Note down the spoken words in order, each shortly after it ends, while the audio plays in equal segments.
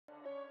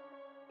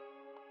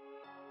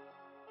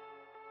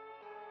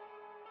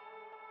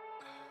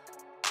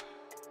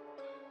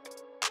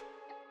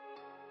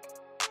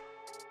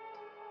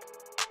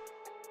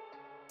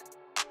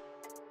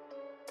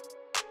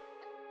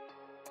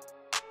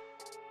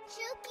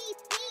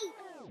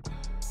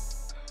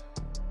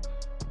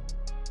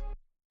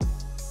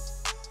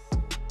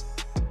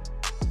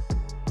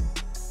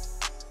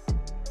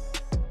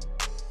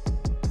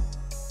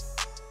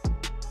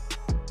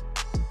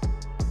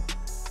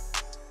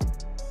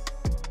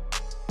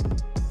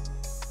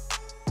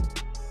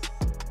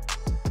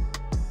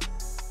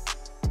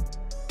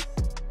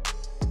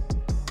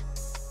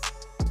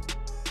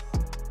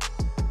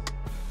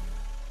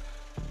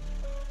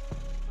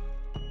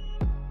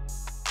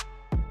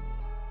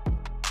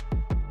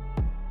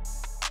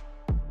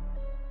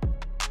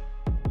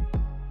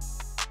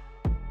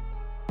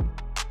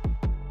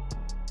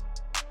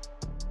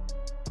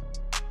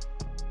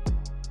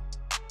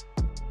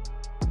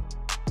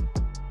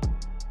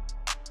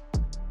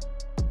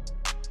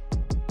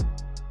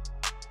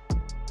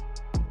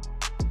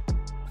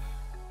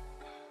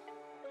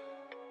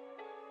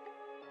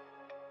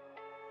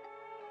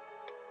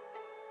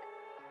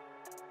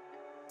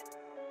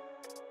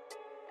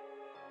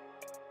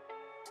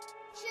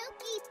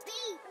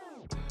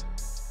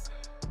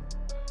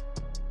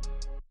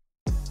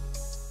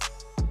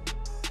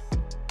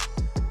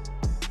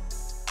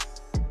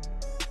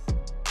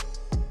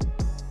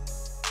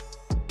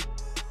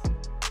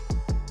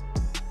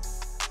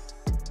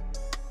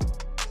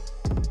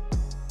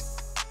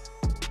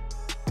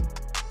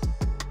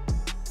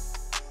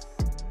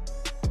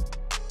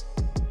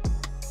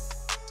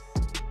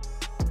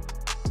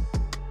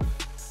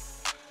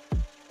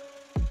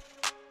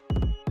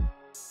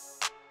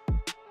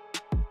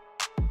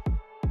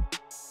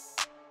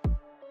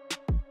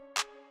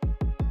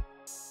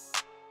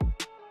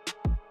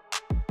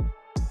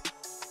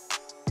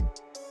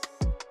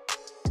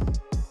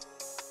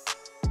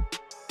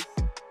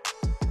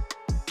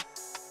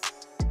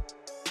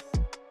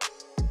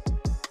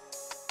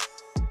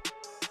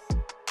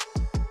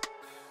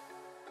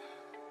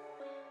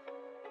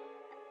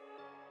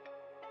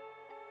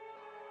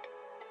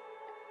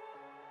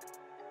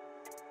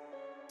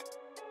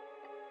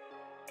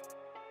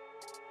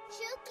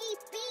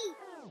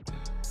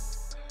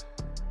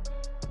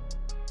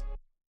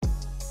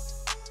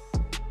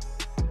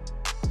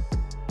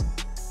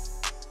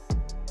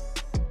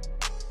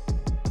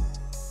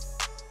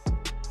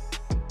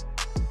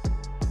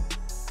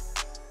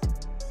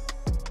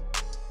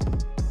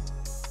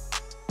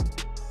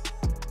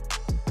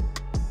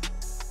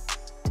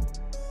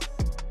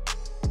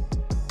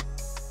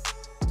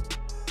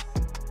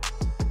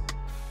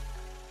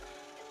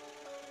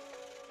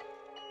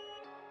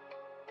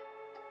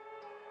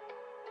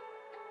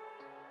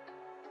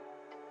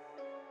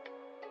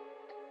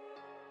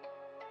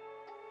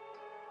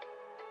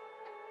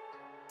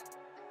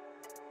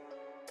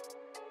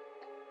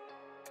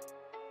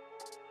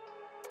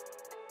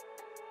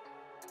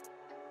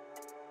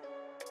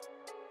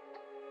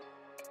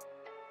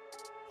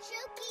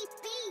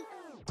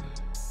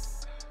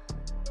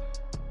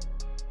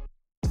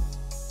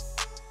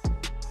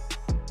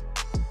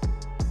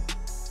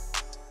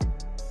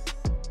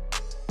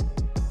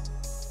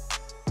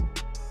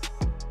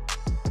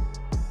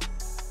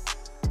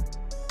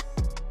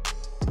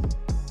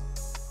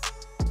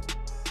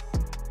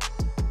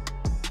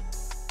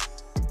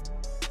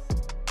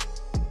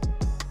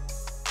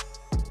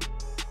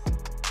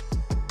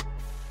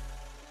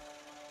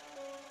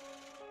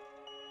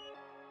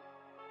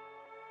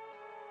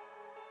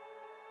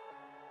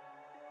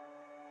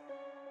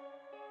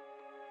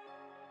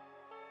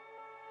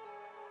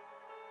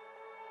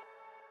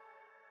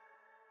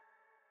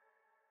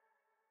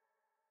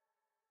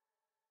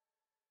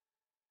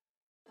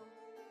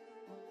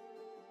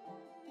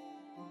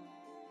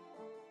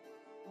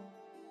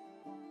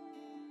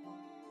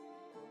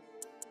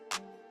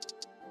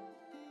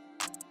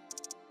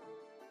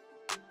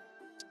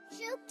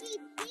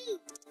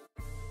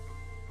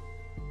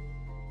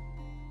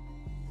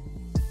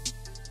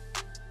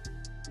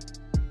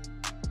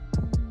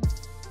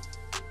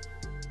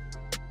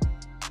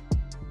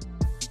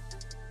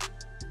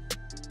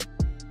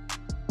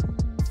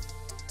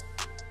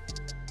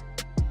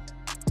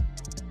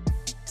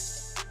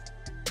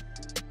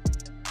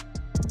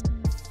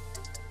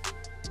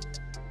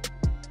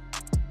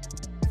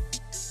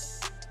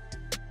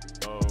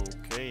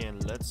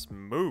let's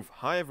move.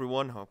 Hi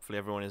everyone, hopefully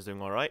everyone is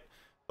doing alright.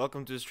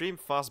 Welcome to the stream.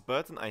 Fast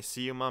Burton, I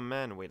see you, my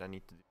man. Wait, I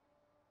need to do...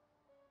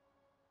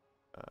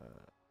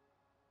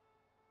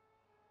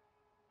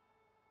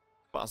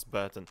 Fast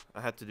Burton,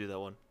 I had to do that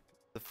one.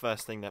 The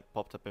first thing that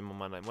popped up in my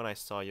mind when I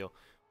saw your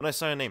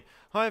name.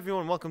 Hi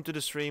everyone, welcome to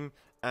the stream.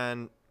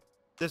 And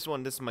this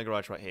is my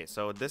garage right here.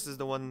 So this is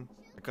the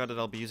car that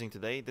I'll be using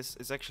today. This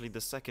is actually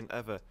the second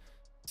ever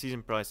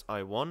season prize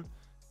I won.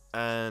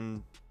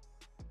 And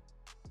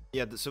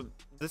yeah, so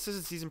this is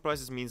a season prize.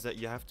 This means that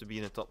you have to be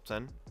in the top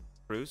 10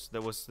 crews.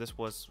 This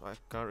was I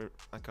can't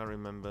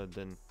remember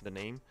the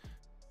name,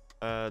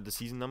 the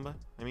season number.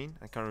 I mean,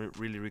 I can't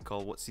really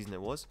recall what season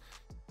it was,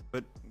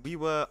 but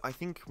I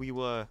think we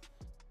were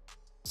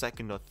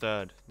second or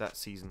third that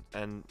season,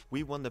 and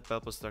we won the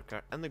purple star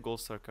car and the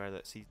gold star car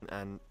that season.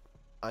 And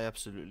I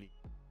absolutely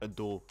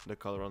adore the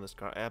color on this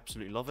car. I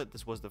absolutely love it.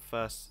 This was the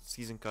first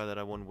season car that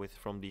I won with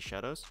from the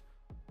shadows,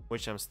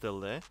 which I'm still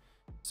there.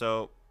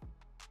 So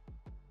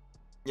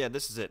yeah,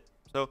 this is it.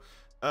 So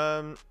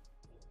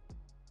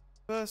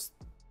first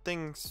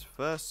things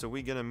first, so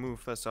we're gonna move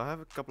first. So I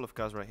have a couple of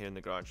cars right here in the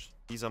garage.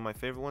 These are my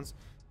favorite ones.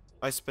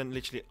 I spent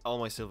literally all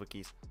my silver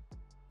keys,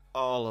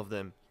 all of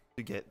them,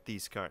 to get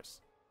these cars.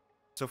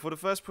 So for the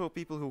first pro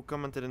people who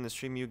commented in the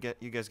stream, you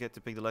guys get to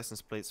pick the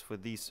license plates for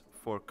these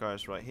 4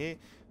 cars right here.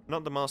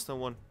 Not the milestone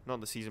one, not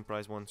the season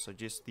prize one, so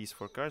just these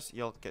 4 cars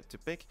y'all get to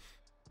pick.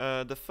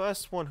 The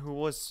first one who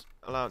was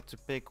allowed to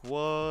pick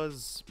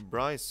was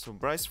Bryce. So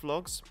Bryce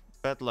Vlogs,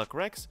 Bad Luck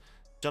Rex,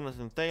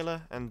 Jonathan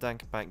Taylor, and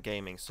Dankpack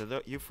Gaming.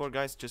 So you 4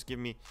 guys, just give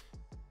me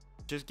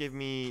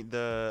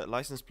the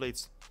license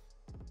plates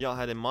y'all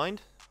had in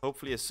mind,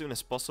 hopefully as soon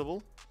as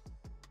possible,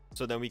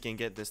 so then we can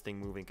get this thing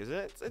moving, because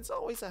it's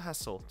always a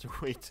hassle to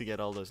wait to get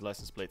all those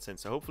license plates in.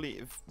 So hopefully,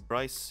 if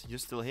Bryce, you're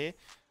still here,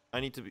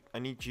 I need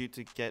you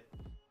to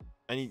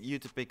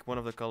pick one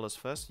of the colors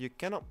first. You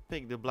cannot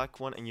pick the black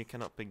one and you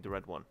cannot pick the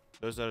red one.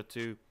 Those are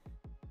the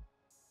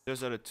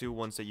two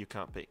ones that you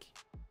can't pick.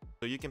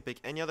 So you can pick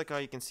any other car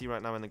you can see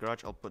right now in the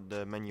garage. I'll put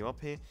the menu up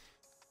here.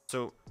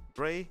 So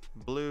gray,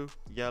 blue,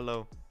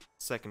 yellow,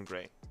 second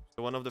gray.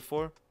 So one of the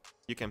 4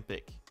 you can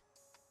pick.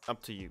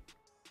 Up to you.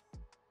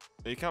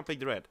 So you can't pick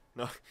the red.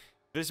 No,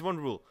 there's one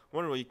rule.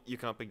 You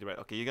can't pick the red.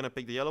 Okay, you're gonna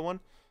pick the yellow one.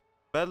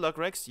 Bad Luck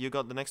Rex, you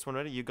got the next one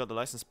ready. You got the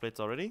license plates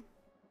already.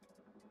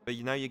 But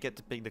now you get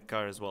to pick the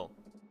car as well.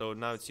 So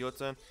now it's your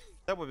turn.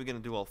 That way we're gonna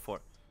do all 4.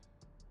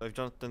 So if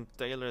Jonathan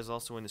Taylor is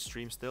also in the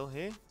stream still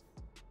here.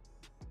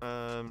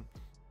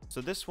 So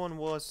this one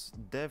was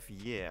Dev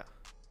Yeah.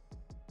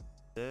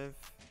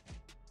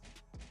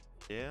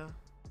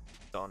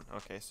 Done.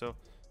 Okay, so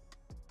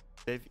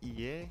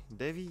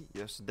Devi,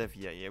 yes, Dev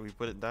Yeah, we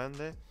put it down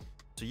there.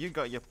 So you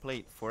got your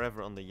plate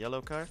forever on the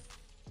yellow car.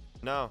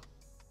 Now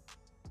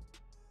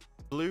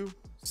blue,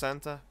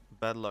 Santa,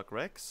 Bad Luck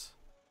Rex.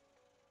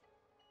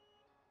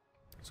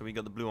 So we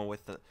got the blue one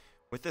with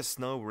the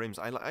snow rims.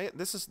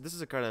 This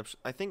is a car that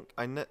I think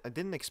I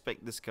didn't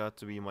expect this car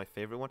to be my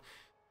favorite one.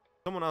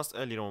 Someone asked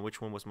earlier on which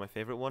one was my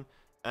favorite one,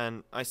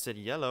 and I said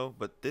yellow,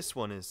 but this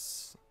one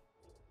is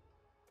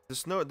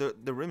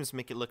the rims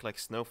make it look like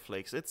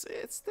snowflakes.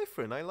 It's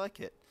different. I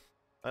like it.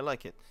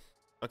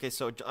 Okay,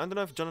 so I don't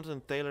know if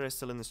Jonathan Taylor is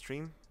still in the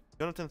stream.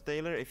 Jonathan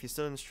Taylor, if you're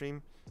still in the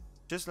stream,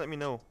 just let me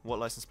know what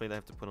license plate I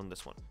have to put on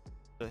this one.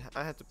 So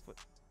I had to put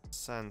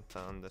Santa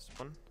on this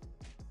one.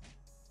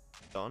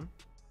 Done.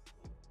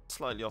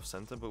 Slightly off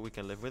center, but we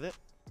can live with it.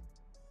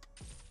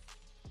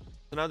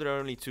 So now there are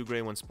only 2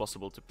 grey ones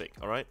possible to pick,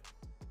 alright?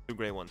 2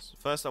 grey ones.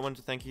 First, I want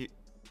to thank you,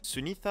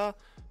 Sunitha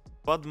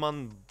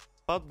Padmanabhan,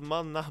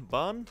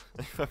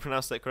 if I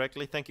pronounced that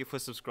correctly. Thank you for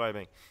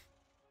subscribing.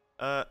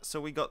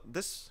 So we got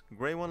this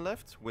grey one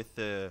left with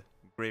the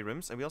grey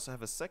rims, and we also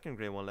have a second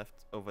grey one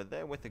left over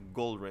there with the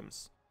gold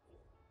rims.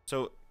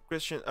 So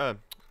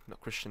not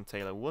Christian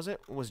Taylor, was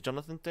it? It was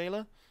Jonathan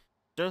Taylor?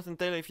 Jonathan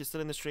Taylor, if you're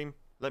still in the stream,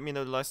 let me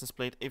know the license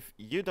plate. If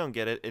you don't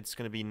get it, it's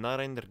going to be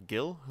Narendra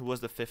Gill, who was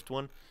the 5th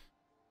one.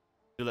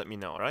 Do let me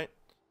know, alright?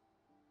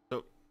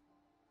 So,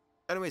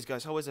 anyways,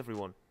 guys, how is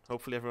everyone?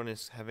 Hopefully everyone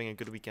is having a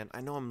good weekend.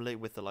 I know I'm late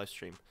with the live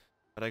stream,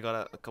 but I got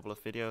out a couple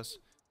of videos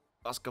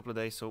last couple of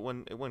days, so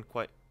it went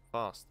quite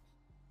fast.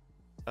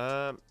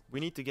 We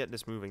need to get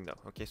this moving though.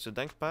 Okay, so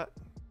Dankpat,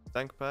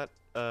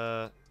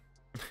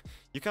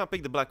 you can't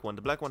pick the black one.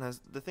 The black one has,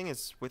 the thing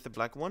is with the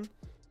black one,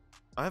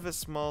 I have a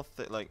small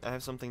I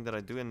have something that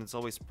I do, and it's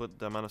always put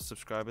the amount of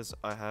subscribers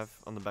I have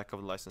on the back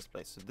of the license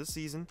plate. So this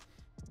season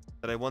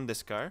that I won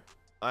this car,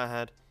 I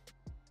had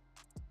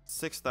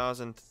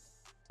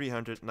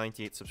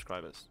 6,398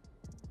 subscribers.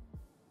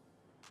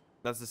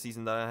 That's the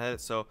season that I had.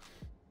 So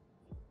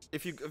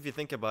if you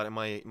think about it,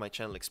 my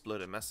channel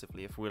exploded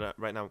massively. If we're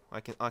right now,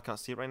 I can't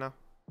see it right now.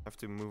 I have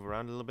to move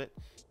around a little bit.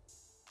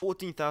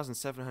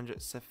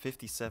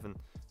 14,757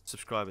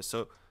 subscribers.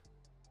 So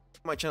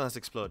my channel has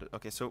exploded.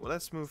 Okay, so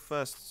let's move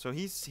first. So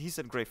he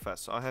said gray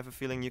first. So I have a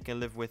feeling you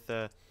can live with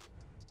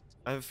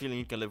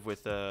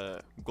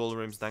gold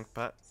rims,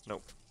 Dankpat.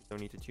 Nope. Don't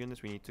need to tune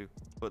this. We need to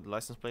put the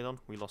license plate on.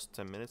 We lost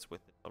 10 minutes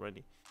with it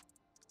already.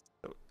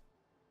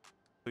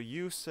 So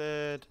you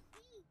said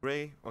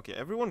Gray. Okay,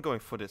 everyone going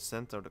for the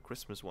center, the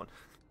Christmas one.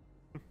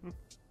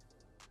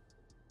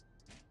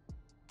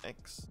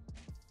 Xmas.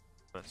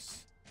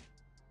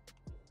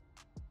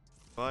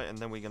 Right, and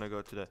then we're gonna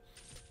go to the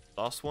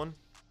last one.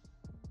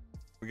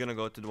 We're gonna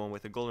go to the one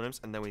with the golden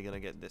rims, and then we're gonna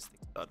get this thing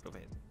started over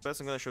here.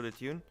 First, I'm gonna show the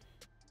tune,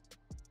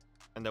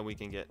 and then we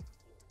can get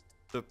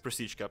the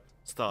Prestige Cup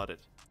started.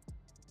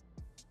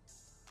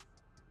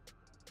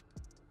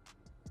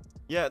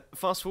 Yeah,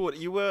 fast forward.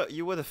 You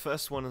were the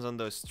first ones on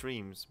those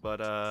streams, but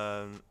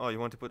oh, you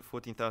want to put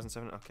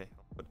 14,700? Okay,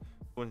 I'll put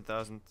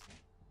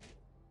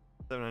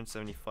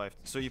 14,775.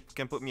 So you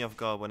can put me off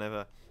guard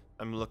whenever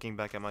I'm looking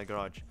back at my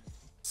garage.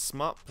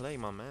 Smart play,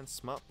 my man.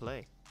 Smart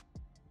play.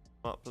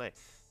 Smart play.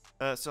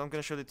 So I'm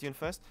gonna show the tune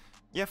first.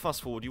 Yeah,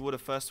 fast forward. You were the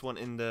first one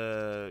in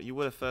the. You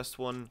were the first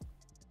one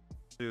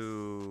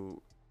to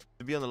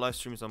be on the live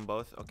streams on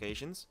both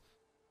occasions.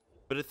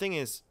 But the thing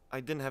is, I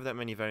didn't have that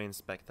many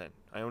variants back then.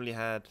 I only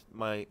had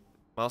my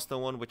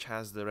milestone one, which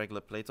has the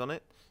regular plate on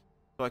it.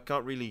 So I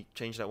can't really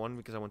change that one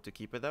because I want to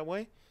keep it that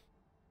way.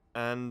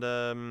 And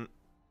the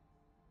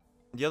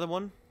other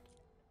one,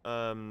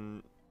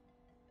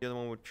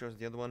 would choose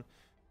the other one.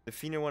 The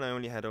Fina one, I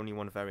only had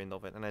one variant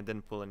of it, and I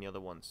didn't pull any other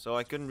ones. So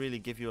I couldn't really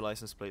give you a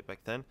license plate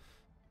back then.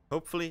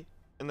 Hopefully,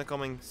 in the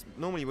coming,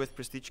 normally with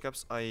Prestige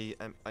Cups, I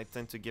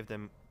tend to give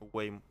them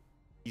away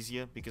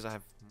easier because I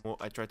have more.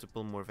 I try to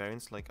pull more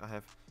variants. Like I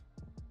have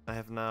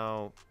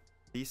now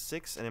these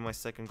 6, and in my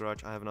second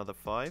garage I have another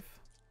 5.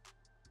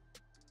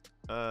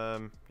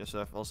 Yes, I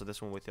have also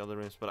this one with the other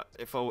rims. But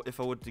if I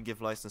were to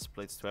give license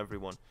plates to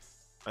everyone,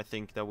 I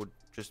think that would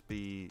just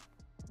be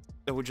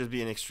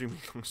an extremely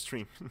long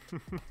stream.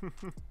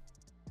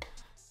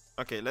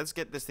 Okay, let's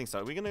get this thing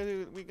started. We're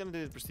gonna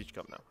do the Prestige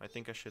Cup now. I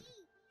think I should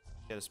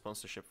get a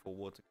sponsorship for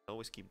water. I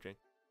always keep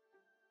drinking.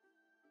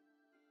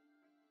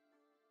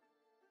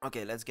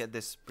 Okay, let's get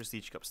this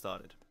Prestige Cup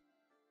started.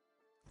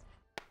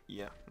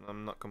 Yeah,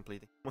 I'm not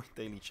completing my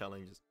daily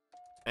challenges.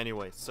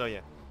 Anyway, so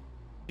yeah.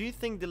 Do you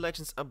think the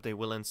Legends update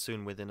will end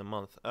soon within a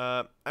month?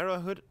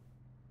 Arrowhood,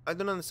 I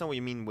don't understand what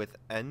you mean with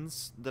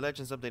ends. The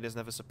Legends update is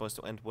never supposed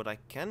to end. What I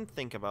can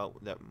think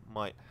about that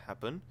might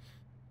happen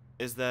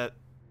is that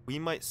we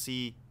might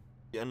see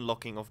the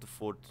unlocking of the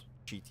Ford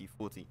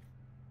GT40.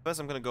 First,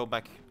 I'm gonna go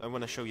back. I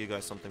want to show you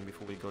guys something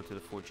before we go to the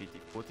Ford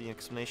GT40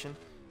 explanation.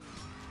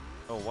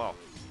 Oh, wow.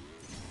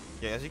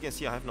 Yeah, as you can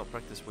see, I have not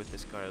practiced with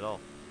this car at all.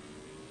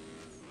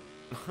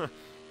 I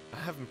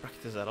haven't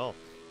practiced at all.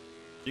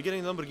 You're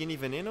getting Lamborghini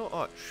Veneno?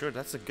 Oh, sure,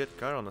 that's a good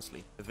car,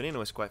 honestly. The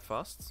Veneno is quite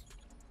fast.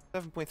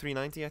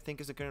 7.390, I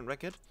think, is the current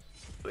record.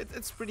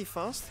 It's pretty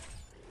fast,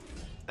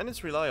 and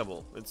it's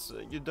reliable. It's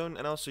you don't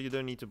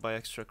need to buy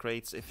extra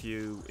crates if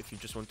you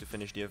just want to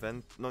finish the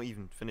event. Not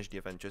even finish the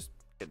event, just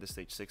get the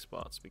stage 6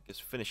 parts, because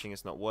finishing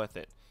is not worth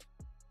it.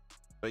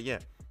 But yeah,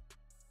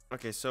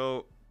 okay,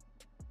 so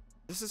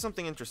this is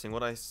something interesting.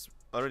 What I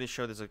already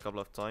showed this a couple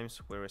of times.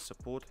 Where is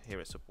support? Here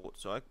is support.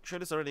 So I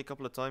showed this already a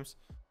couple of times.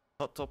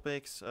 Hot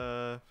topics.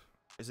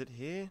 Is it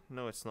here?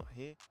 No, it's not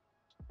here.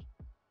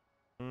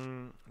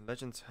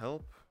 Legends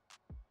help.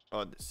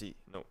 Oh, see,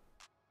 no.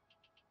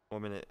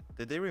 1 minute.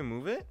 Did they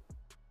remove it?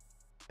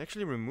 They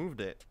actually removed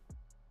it.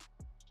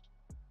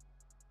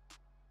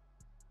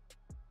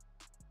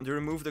 They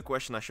removed the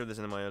question. I showed this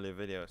in my earlier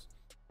videos.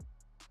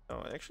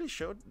 Oh, I actually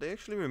showed. They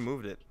actually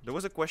removed it. There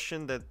was a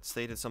question that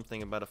stated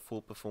something about a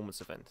full performance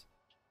event.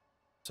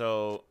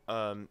 So,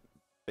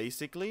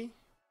 basically,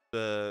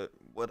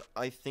 what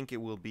I think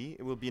it will be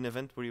an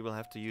event where you will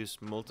have to use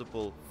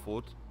multiple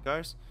Ford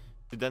cars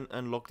to then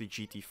unlock the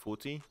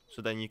GT40,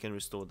 so then you can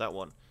restore that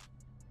one.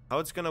 How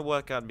it's gonna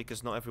work out,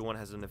 because not everyone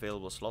has an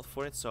available slot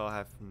for it, so I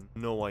have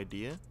no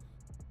idea.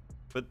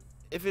 But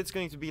if it's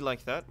going to be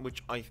like that,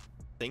 which I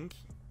think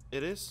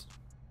it is,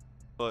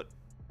 but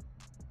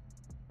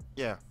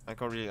yeah, I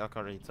can't really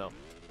tell.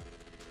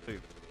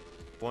 2,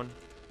 1,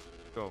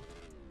 go.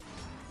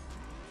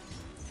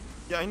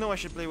 Yeah, I know I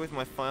should play with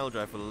my file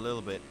drive a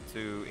little bit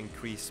to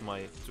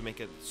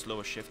make it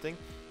slower shifting.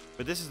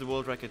 But this is the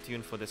world record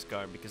tune for this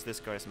car, because this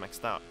car is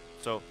maxed out.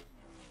 So,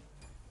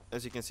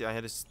 as you can see, I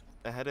had it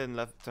in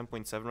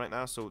 10.7 right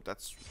now, so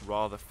that's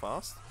rather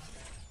fast.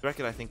 The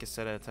record, I think, is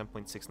set at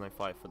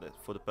 10.695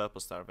 for the Purple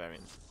Star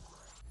variant.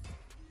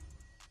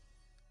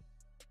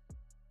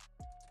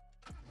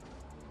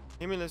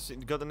 Emilus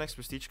got the next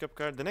Prestige Cup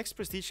car. The next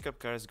Prestige Cup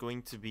car is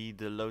going to be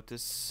the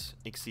Lotus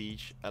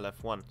Exige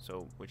LF1,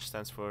 so which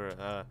stands for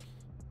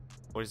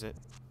what is it?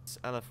 It's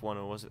LF1,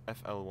 or was it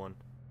FL1?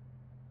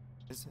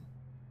 Is it?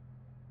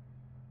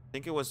 I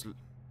think it was.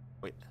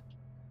 Wait,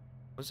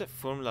 was it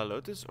Formula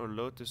Lotus or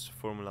Lotus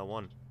Formula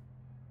 1?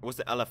 It was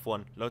the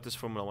LF1, Lotus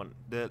Formula 1.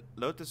 The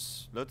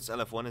Lotus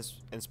LF1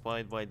 is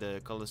inspired by the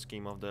color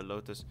scheme of the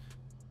Lotus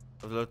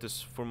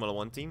Formula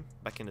 1 team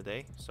back in the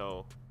day.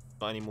 So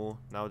not anymore.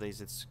 Nowadays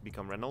it's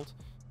become Renault.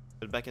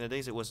 But back in the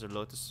days it was the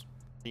Lotus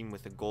team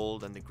with the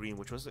gold and the green,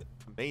 which was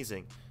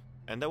amazing.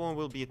 And that one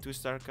will be a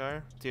 2-star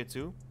car, tier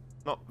 2.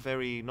 Not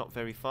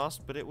very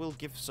fast, but it will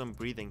give some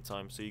breathing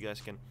time, so you guys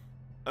can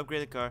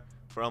upgrade the car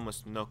for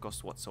almost no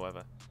cost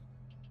whatsoever.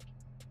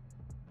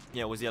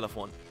 Yeah, it was the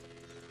LF1.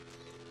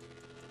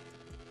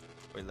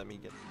 Wait, let me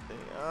get the thing.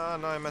 Ah,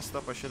 no, I messed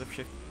up. I should have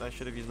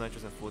used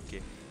nitrous and 4th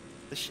gear.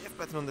 The shift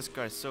pattern on this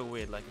car is so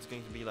weird. Like, it's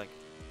going to be like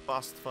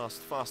fast,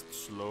 fast, fast,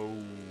 slow.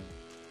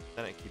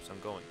 Then it keeps on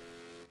going.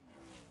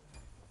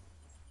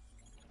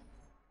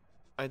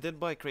 I did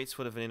buy crates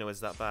for the Veneno. Is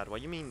that bad? What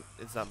do you mean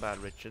it's that bad,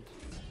 Richard?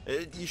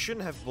 You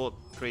shouldn't have bought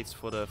crates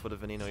for the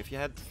Veneno. If you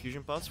had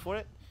fusion parts for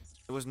it,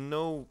 there was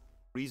no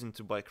reason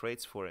to buy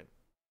crates for it.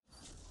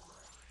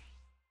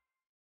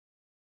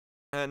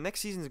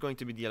 Next season is going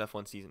to be the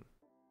LF1 season.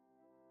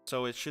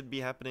 So it should be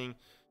happening.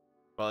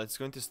 Well, it's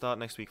going to start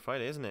next week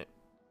Friday, isn't it?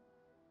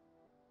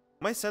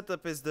 My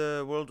setup is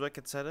the world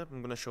record setup.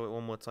 I'm gonna show it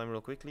one more time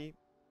real quickly.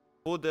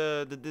 For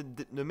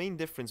the main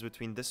difference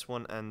between this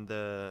one and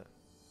the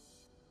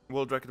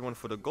world record one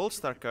for the Gold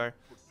Star car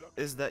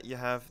is that you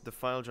have the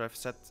file drive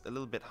set a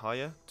little bit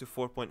higher to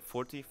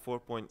 4.40,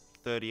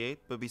 4.38,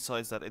 but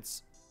besides that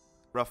it's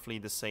roughly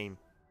the same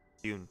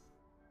tune.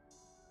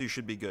 You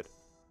should be good.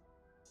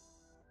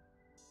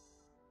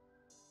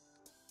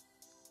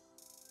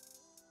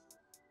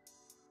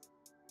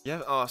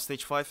 Yeah, oh,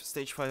 stage 5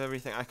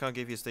 everything. I can't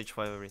give you stage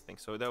 5 everything,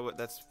 so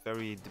that's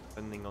very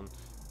depending on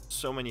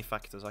so many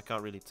factors. I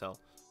can't really tell.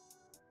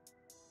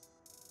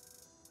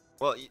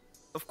 Well,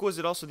 of course,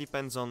 it also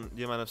depends on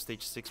the amount of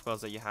stage 6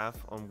 parts that you have,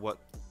 on what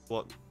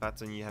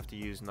pattern you have to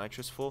use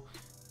nitrous for.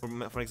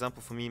 For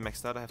example, for me,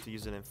 maxed out, I have to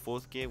use it in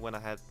 4th gear when I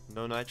had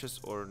no nitrous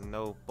or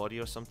no body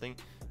or something.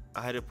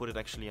 I had to put it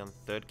actually on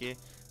 3rd gear.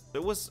 So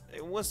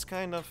it was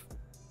kind of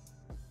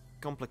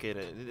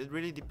complicated. It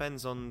really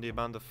depends on the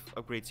amount of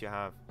upgrades you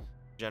have in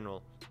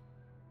general.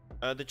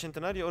 The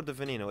Centenario or the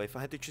Veneno, if I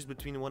had to choose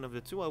between one of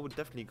the two, I would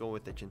definitely go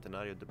with the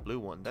Centenario, the blue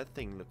one. That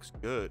thing looks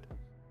good.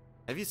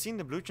 Have you seen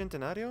the blue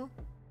Centenario?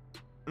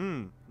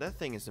 That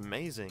thing is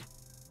amazing.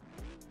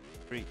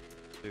 3,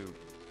 2,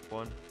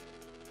 1,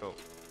 go.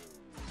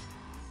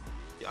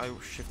 Yeah, I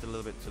shifted a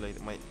little bit too late.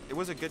 It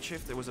was a good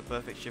shift, it was a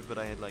perfect shift, but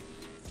I had like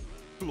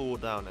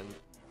floored down and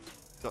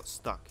got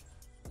stuck.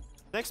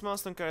 Next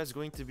milestone car is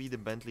going to be the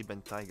Bentley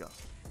Bentayga,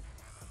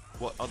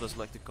 what others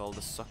like to call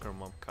the soccer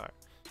mom car.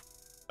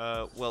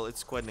 Well,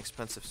 it's quite an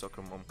expensive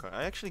soccer mom car.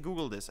 I actually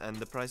googled this, and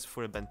the price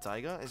for a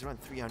Bentayga is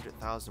around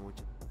 300,000, which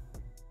is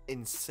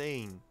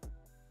insane.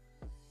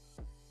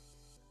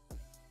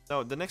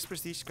 Now, the next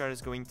prestige car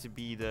is going to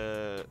be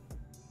the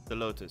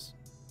Lotus.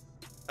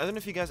 I don't know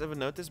if you guys ever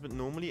noticed, but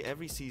normally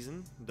every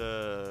season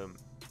the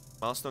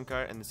milestone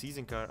car and the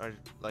season car are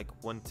like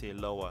one tier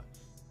lower.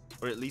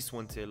 Or at least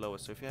one tier lower.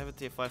 So if you have a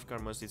tier 5 car,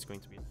 mostly it's going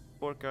to be a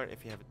 4 car.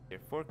 If you have a tier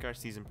 4 car,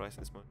 season price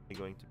is mostly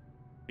going to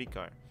be 3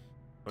 car.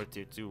 Or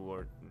tier 2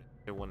 or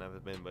tier 1 ever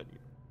been, but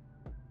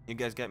you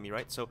guys get me,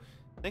 right? So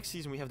next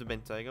season we have the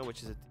Bentayga,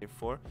 which is a tier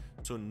 4.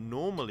 So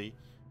normally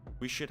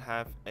we should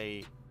have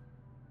a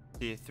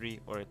tier 3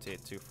 or a tier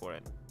 2 for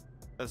it.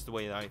 That's the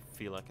way I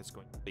feel like it's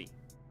going to be.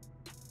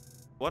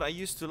 What I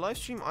used to live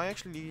stream, I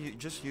actually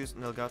just used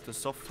an Elgato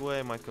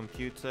software, my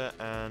computer,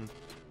 and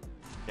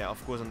yeah,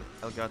 of course, an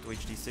Elgato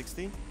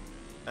HD60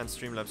 and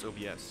Streamlabs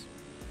OBS.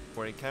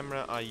 For a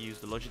camera, I use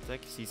the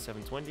Logitech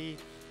C720,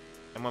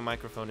 and my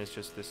microphone is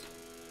just this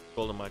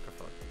golden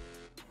microphone.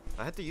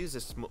 I had to use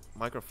this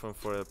microphone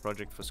for a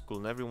project for school,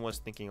 and everyone was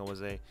thinking I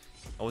was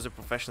a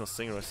professional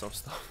singer or some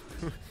stuff.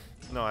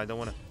 No, I don't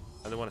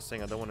wanna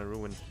sing. I don't wanna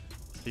ruin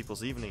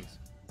people's evenings.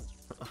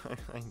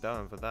 I ain't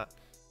down for that.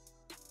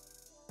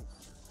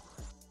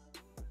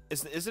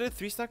 Is it a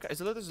 3-star car? Is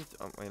the Lotus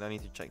oh wait, I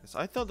need to check this.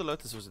 I thought the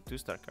Lotus was a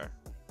 2-star car.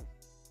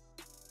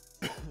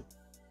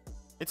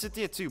 It's a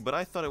tier 2, but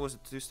I thought it was a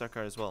 2-star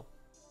car as well.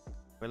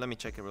 Wait, let me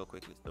check it real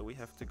quickly. So we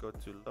have to go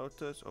to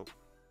Lotus. Oh,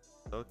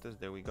 Lotus,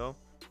 there we go.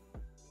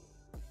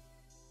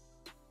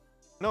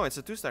 No, it's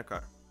a 2-star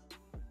car.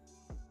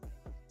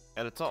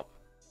 At the top.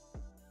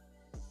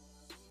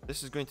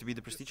 This is going to be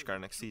the prestige car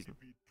next season.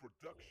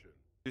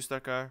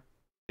 2-star car,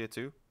 tier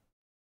 2.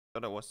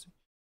 Thought it was.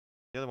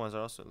 The other ones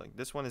are also like,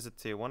 this one is a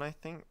tier 1, I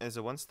think, is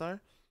a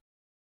 1-star.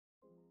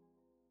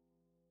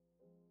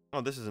 Oh,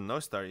 this is a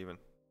no-star even.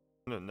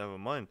 No, never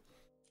mind.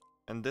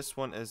 And this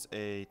one is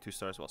a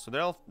 2-star as well. So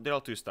they're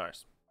all 2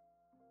 stars.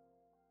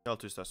 They're all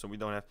 2 stars, so we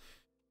don't have.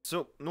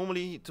 So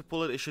normally to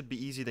pull it should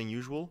be easier than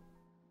usual.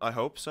 I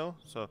hope so.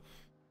 So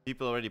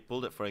people already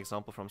pulled it, for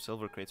example, from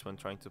silver crates when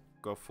trying to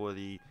go for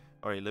the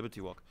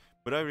LibertyWalk.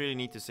 But I really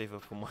need to save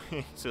up for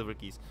my silver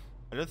keys.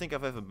 I don't think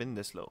I've ever been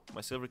this low.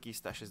 My silver key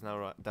stash is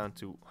now down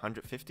to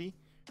 150.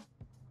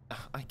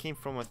 I came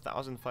from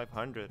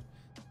 1,500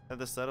 at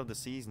the start of the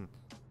season.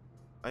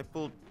 I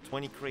pulled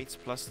 20 crates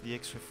plus the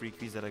extra free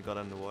keys that I got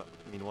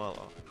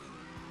meanwhile.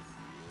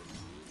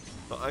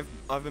 So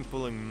I've been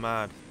pulling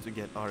mad to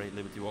get R8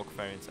 LibertyWalk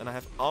variants, and I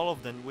have all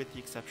of them with the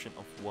exception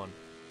of one.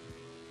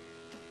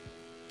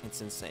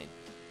 It's insane.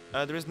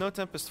 There is no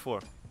Tempest 4.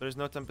 There is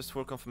no Tempest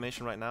 4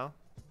 confirmation right now.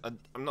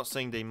 I'm not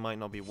saying they might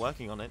not be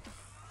working on it,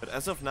 but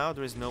as of now,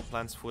 there is no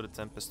plans for the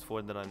Tempest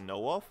 4 that I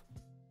know of.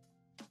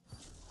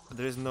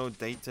 There is no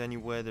data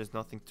anywhere, there's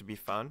nothing to be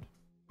found.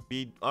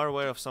 We are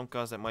aware of some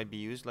cars that might be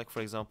used, like for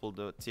example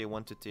the tier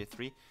 1 to tier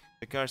 3.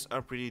 The cars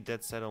are pretty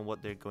dead set on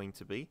what they're going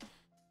to be,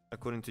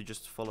 according to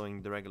just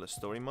following the regular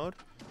story mode.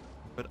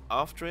 But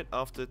after it,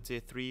 after tier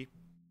 3,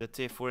 the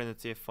tier 4 and the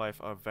tier 5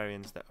 are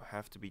variants that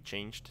have to be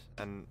changed,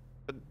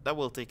 but that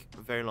will take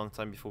a very long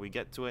time before we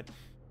get to it,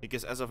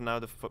 because as of now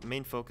the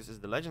main focus is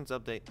the Legends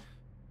update,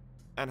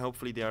 and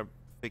hopefully they are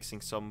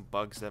fixing some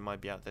bugs that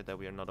might be out there that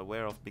we are not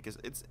aware of, because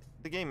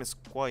the game is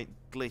quite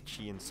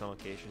glitchy in some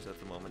occasions at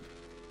the moment,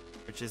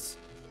 which is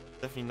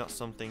definitely not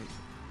something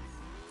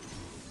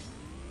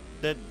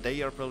that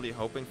they are probably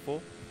hoping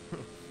for.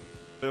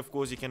 But of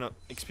course you cannot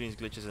experience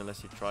glitches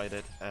unless you tried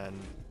it, and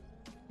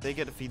they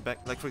get the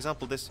feedback. Like for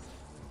example this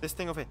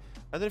thing over here,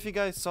 I don't know if you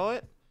guys saw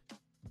it,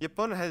 the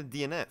opponent had a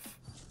DNF.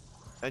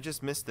 I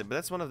just missed it, but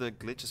that's one of the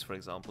glitches. For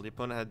example, the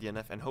opponent had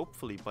DNF, and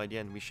hopefully by the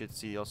end we should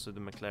see also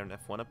the McLaren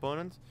F1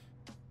 opponent,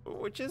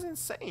 which is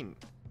insane.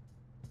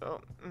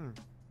 So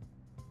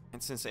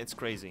it's insane, it's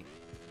crazy.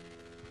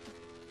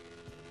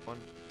 One,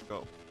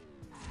 go.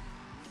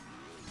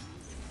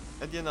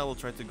 At the end I will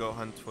try to go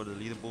hunt for the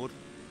leaderboard.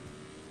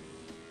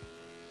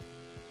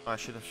 I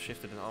should have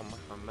shifted it. Oh,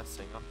 I'm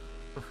messing up.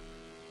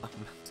 I'm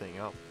messing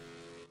up.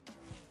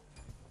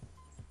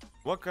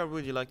 What car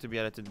would you like to be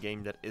added to the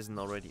game that isn't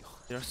already? Oh,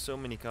 there are so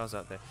many cars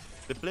out there.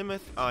 The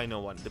Plymouth, oh, I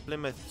know one. The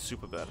Plymouth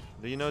Superbird.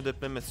 Do you know the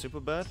Plymouth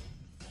Superbird?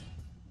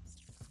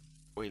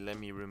 Wait, let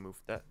me remove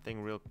that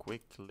thing real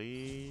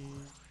quickly.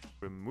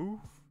 Remove?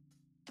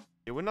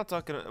 Yeah, we're not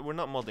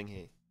modding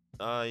here.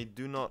 I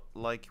do not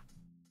like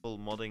full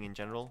modding in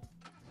general.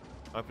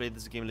 I played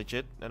this game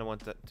legit, and I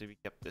want that to be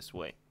kept this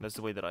way. That's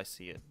the way that I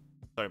see it.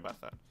 Sorry about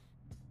that.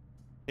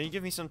 Can you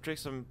give me some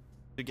tricks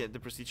to get the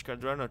prestige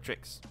card? There are no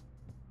tricks.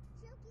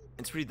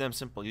 It's pretty damn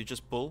simple. You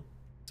just pull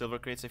silver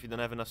crates if you don't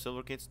have enough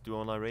silver crates, do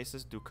online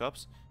races, do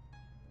cups.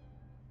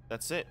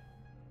 That's it.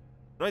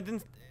 Right,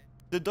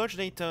 the Dodge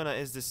Daytona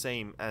is the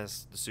same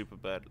as the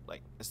Superbird,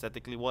 like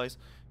aesthetically wise.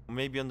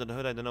 Maybe under the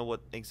hood, I don't know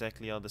what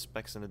exactly are the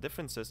specs and the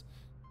differences.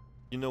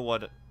 You know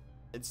what?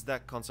 It's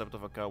that concept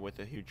of a car with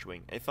a huge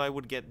wing. If I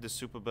would get the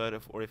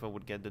Superbird or if I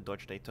would get the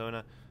Dodge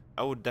Daytona,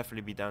 I would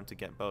definitely be down to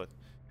get both.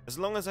 As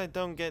long as I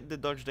don't get the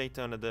Dodge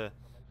Daytona,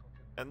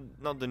 and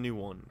not the new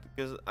one,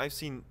 because I've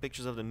seen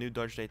pictures of the new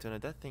Dodge Daytona.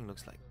 That thing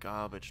looks like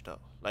garbage though.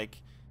 Like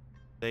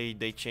they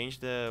changed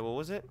the, what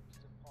was it?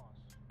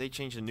 They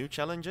changed the new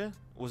Challenger?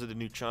 Or was it the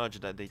new Charger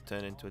that they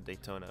turned into a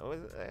Daytona?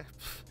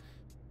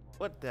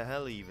 What the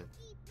hell even?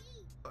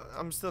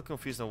 I'm still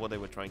confused on what they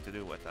were trying to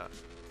do with that.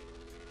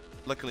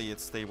 Luckily it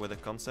stayed with the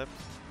concept,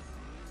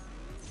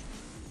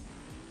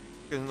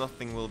 because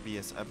nothing will be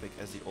as epic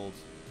as the old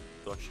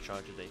Dodge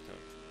Charger Daytona.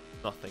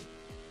 Nothing.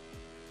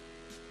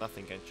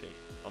 Nothing can change,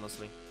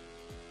 honestly.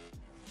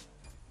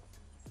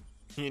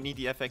 You need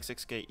the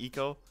FX6K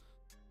Eco.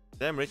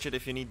 Damn, Richard,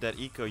 if you need that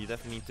Eco, you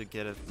definitely need to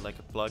get it like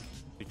a plug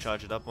to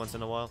charge it up once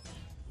in a while.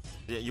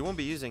 Yeah, you won't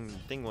be using the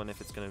thing one if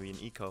it's gonna be an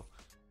Eco.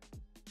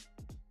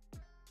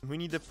 We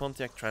need the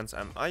Pontiac Trans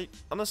Am.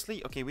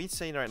 Honestly, okay, we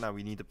say right now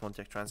we need the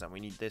Pontiac Trans Am, we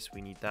need this,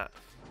 we need that.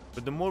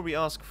 But the more we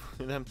ask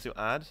for them to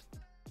add,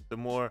 the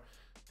more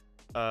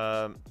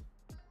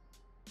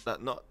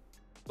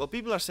well,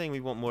 people are saying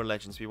we want more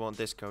legends, we want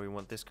this car, we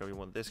want this car, we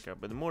want this car.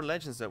 But the more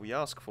legends that we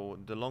ask for,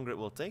 the longer it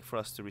will take for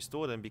us to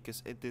restore them,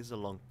 because it is a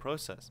long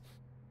process.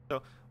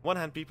 So, one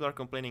hand people are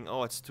complaining,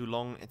 oh, it's too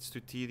long, it's too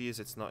tedious,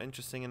 it's not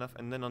interesting enough.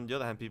 And then on the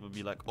other hand, people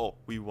be like, oh,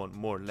 we want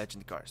more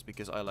legend cars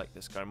because I like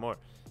this car more.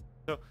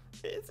 So,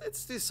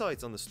 it's two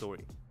sides on the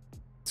story.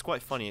 It's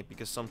quite funny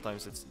because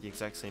sometimes it's the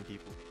exact same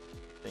people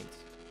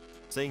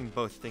saying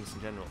both things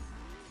in general.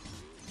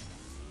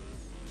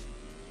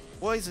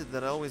 Why is it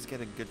that I always get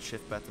a good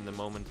shift bet in the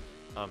moment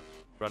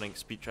running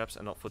speed traps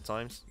and not foot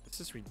times? This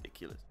is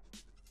ridiculous.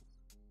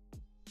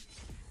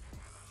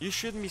 You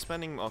shouldn't be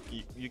spending,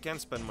 okay, you can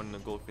spend money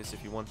on gold quiz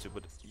if you want to,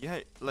 but yeah,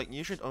 like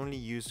you should only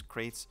use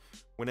crates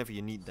whenever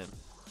you need them.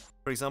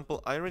 For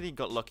example, I already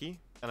got lucky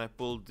and I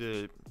pulled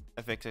the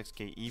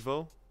FXXK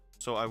Evo,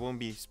 so I won't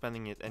be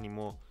spending it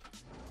anymore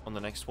on the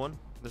next one.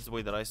 That's the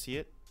way that I see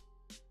it.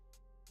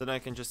 Then I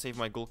can just save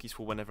my gold keys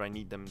for whenever I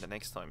need them the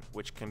next time,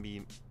 which can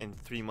be in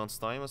 3 months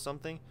time or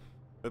something.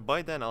 But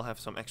by then I'll have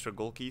some extra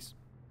gold keys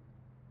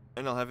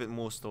and I'll have it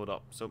more stored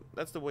up. So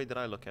that's the way that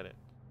I look at it.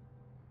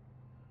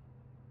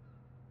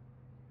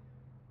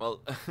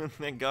 Well,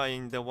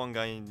 the one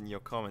guy in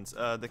your comments,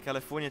 the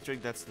California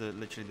trick, that's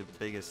literally the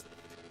biggest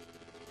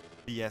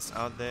BS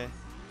out there.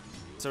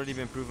 It's already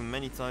been proven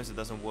many times it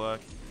doesn't work.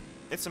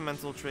 It's a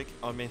mental trick.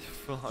 I've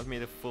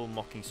made a full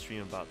mocking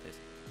stream about this.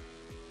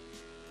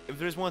 If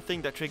there's one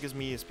thing that triggers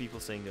me is people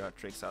saying there are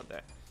tricks out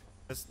there.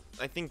 That's,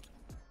 I think,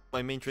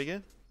 my main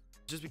trigger.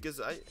 Just because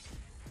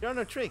there are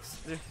no tricks.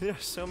 There are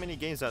so many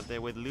games out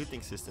there with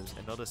looting systems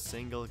and not a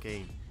single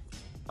game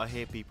I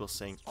hear people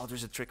saying, oh,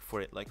 there's a trick for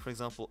it. Like, for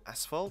example,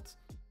 Asphalt.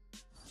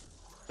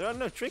 There are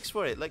no tricks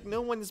for it. Like,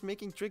 no one is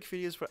making trick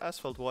videos for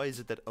Asphalt. Why is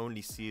it that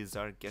only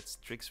CSR gets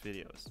tricks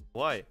videos?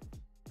 Why?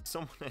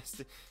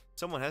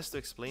 Someone has to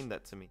explain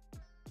that to me.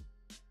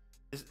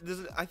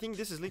 I think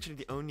this is literally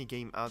the only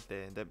game out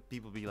there that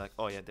people be like,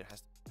 oh yeah, there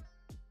has to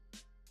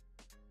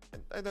be.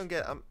 I don't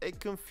get it. It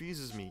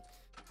confuses me.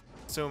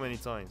 So many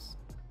times.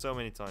 So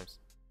many times.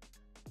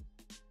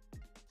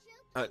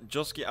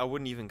 Joski, I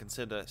wouldn't even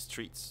consider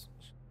streets.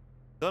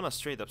 Done a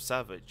straight up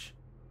savage.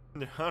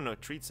 There are no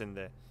treats in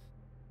there.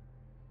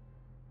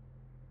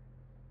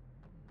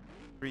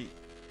 3,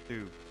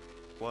 2,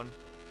 1,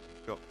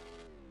 go.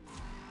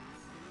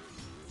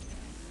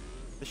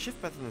 The shift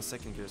pattern in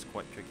second gear is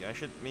quite tricky. I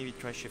should maybe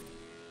try shift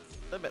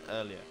a little bit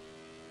earlier.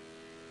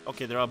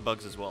 Okay, there are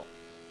bugs as well.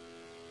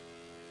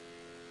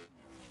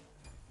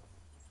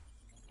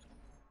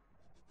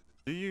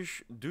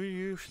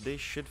 They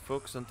should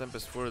focus on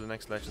Tempest for the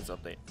next Legends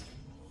update.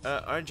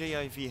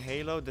 RJIV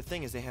Halo, the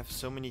thing is they have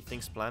so many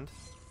things planned.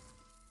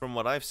 From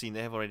what I've seen,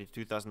 they have already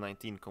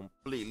 2019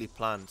 completely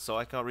planned, so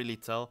I can't really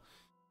tell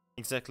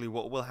exactly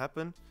what will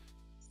happen.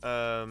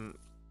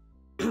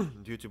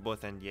 Due to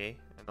both NDA,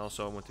 and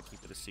also I want to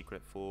keep it a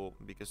secret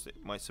because it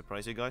might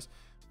surprise you guys.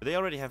 But they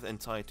already have the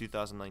entire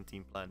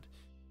 2019 planned.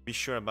 Be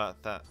sure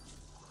about that.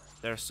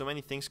 There are so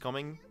many things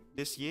coming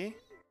this year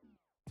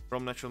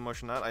from Natural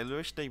Motion Art. I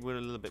wish they were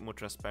a little bit more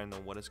transparent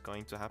on what is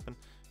going to happen,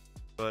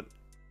 but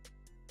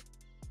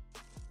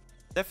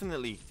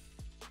definitely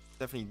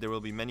there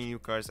will be many new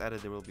cars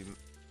added. There will be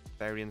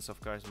variants of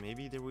cars.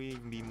 Maybe there will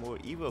even be more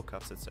Evo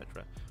Cups,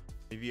 etc.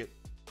 Maybe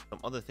some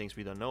other things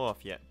we don't know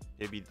of yet.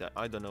 Maybe that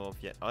I don't know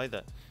of yet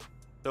either.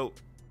 So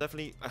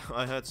definitely,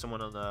 I heard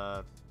someone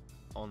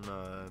on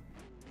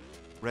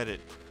Reddit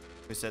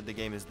who said the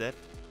game is dead.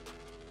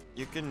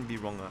 You couldn't be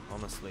wronger,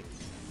 honestly.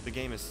 The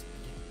game is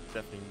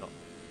definitely not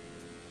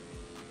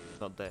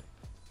dead.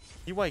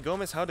 EY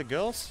Gomez, how the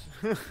girls?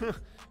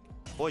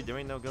 Boy, there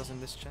ain't no girls in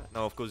this chat.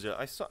 No, of course, yeah.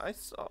 I saw.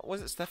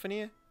 Was it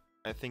Stephanie?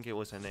 I think it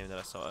was her name that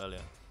I saw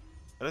earlier.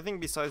 But I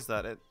think besides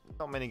that,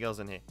 not many girls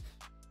in here.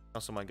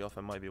 Also, my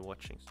girlfriend might be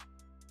watching.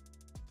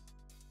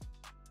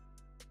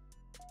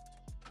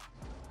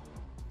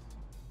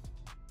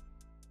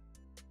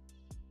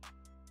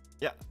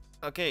 Yeah.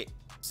 Okay.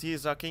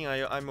 CSR King,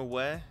 I'm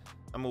aware.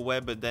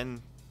 But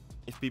then,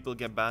 if people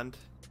get banned,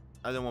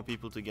 I don't want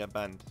people to get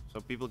banned.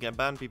 So people get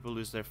banned, people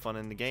lose their fun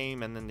in the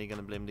game, and then they're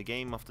gonna blame the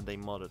game after they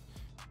modded.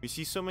 We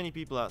see so many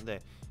people out there.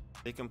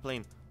 They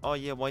complain, oh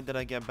yeah, why did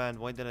I get banned?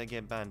 Why did I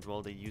get banned?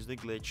 Well, they use the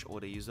glitch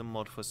or they use a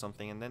mod for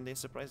something, and then they're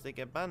surprised they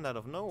get banned out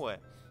of nowhere.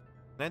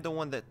 And I don't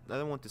want that. I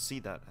don't want to see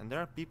that. And there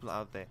are people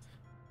out there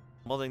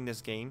modding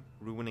this game,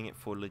 ruining it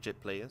for legit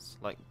players,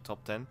 like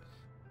top 10.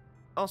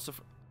 Also,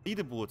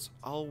 leaderboards,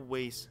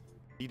 always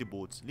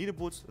leaderboards.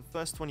 Leaderboards, the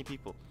first 20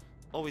 people,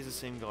 always the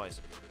same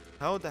guys.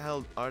 How the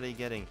hell are they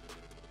getting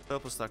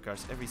purple star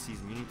cars every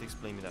season? You need to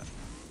explain me that.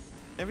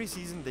 Every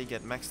season they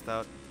get maxed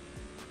out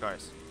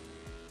cars.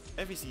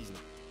 Every season.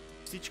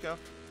 Prestige Cup,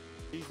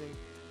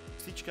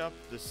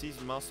 the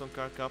season milestone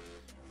car cup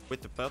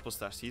with the purple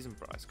star season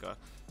prize car.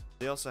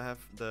 They also have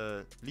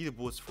the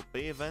leaderboards for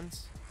pay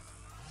events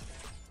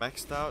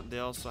maxed out. They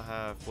also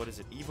have, what is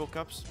it, Evo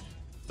Cups.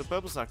 The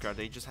purple star car,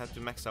 they just had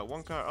to max out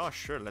one car. Oh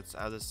sure, let's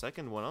add a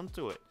second one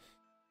onto it.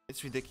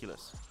 It's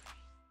ridiculous.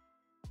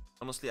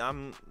 Honestly,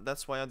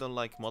 that's why I don't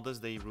like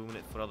modders. They ruin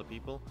it for other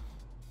people.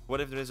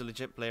 What if there is a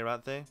legit player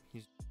out there?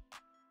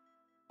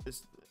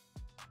 It's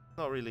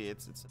not really.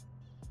 It's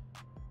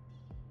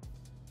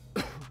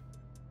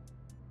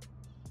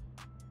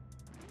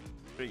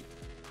 3,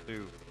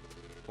 2,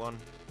 1,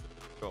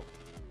 go.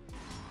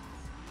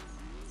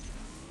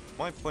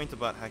 My point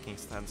about hacking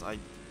stands, I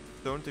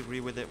don't agree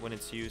with it when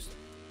it's used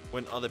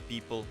when other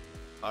people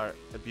are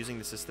abusing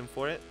the system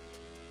for it,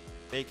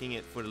 making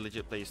it for the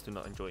legit players to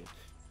not enjoy it.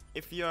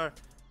 If you're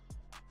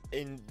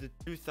in the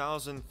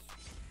 2,000,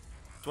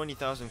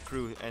 20,000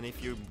 crew, and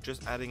if you're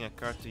just adding a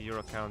card to your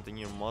account and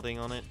you're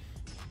modding on it,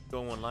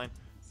 go online,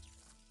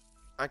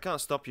 I can't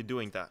stop you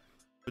doing that.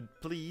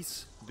 But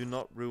please do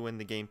not ruin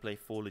the gameplay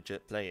for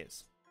legit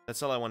players.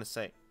 That's all I want to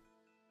say.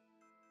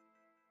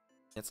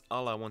 That's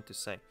all I want to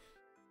say.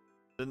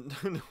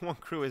 The one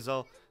crew is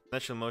all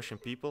Natural Motion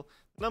people.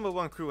 Number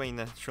one crew ain't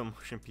Natural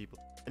Motion people.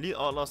 Elite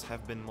Outlaws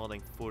have been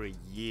modding for a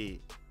year.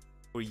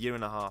 For a year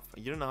and a half. A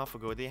year and a half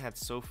ago, they had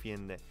Sophie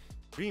in there.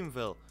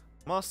 Dreamville,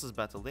 Masters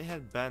Battle, they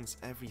had bans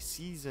every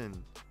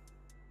season.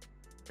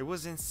 It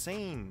was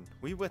insane.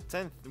 We were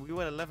 10th, we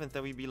were 11th,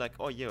 and we'd be like,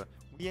 oh yeah,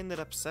 we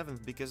ended up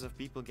 7th because of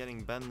people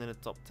getting banned in the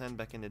top 10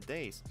 back in the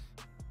days.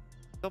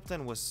 Top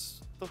 10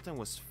 was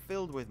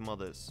filled with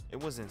modders. It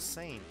was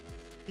insane.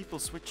 People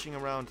switching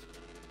around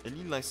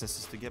elite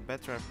licenses to get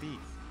better RP.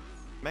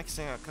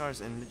 Maxing out cars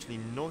in literally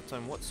no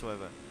time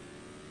whatsoever.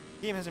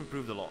 The game has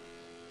improved a lot.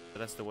 But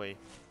that's the way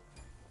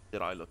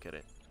that I look at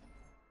it.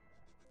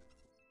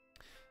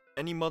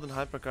 Any modern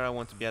hypercar I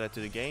want to be added to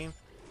the game?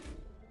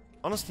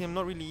 Honestly, I'm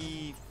not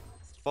really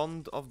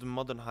fond of the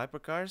modern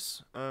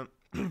hypercars.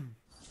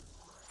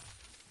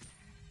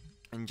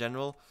 In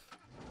general,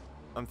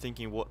 I'm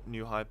thinking, what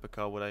new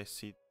hypercar would I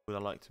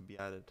like to be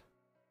added?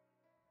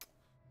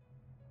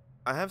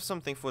 I have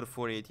something for the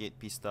 488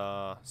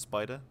 Pista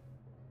Spider.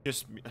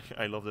 Just,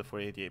 I love the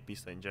 488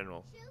 Pista in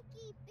general.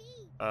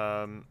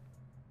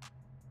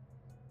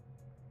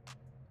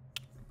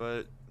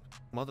 But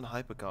modern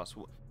hypercars.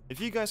 If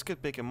you guys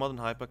could pick a modern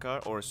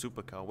hypercar or a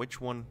supercar, which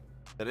one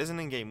that isn't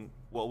in game,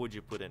 what would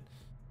you put in?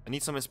 I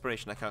need some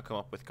inspiration. I can't come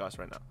up with cars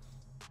right now.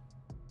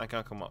 I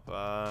can't come up.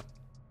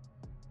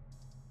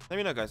 Let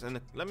me know, guys, and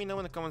let me know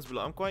in the comments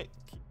below. I'm quite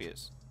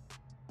curious.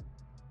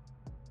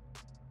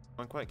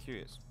 I'm quite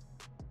curious.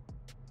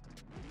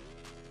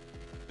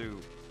 2,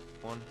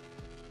 1,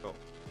 go.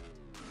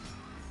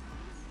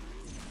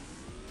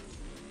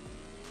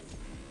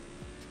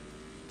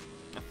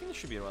 I think it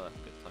should be a rather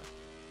good time.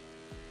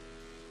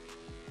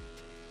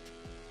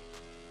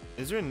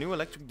 Is there a new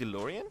electric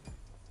DeLorean?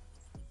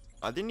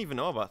 I didn't even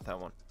know about that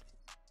one.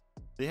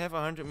 They have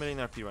 100 million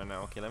RP right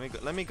now. Okay,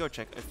 let me go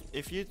check.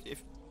 If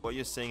what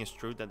you're saying is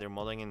true, that they're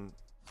modding and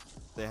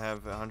they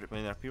have 100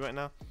 million RP right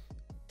now.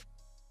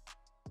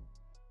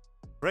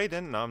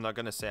 Brayden, no, I'm not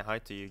gonna say hi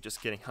to you. Just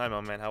kidding. Hi,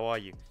 my man. How are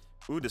you?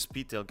 Ooh, the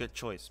Speedtail, good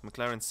choice.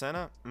 McLaren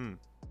Senna.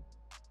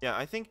 Yeah,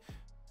 I think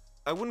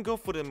I wouldn't go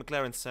for the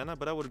McLaren Senna,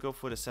 but I would go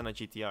for the Senna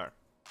GTR.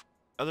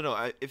 I don't know.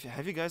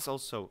 Have you guys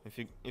also,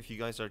 if you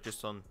guys are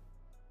just on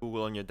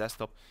Google on your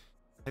desktop,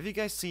 have you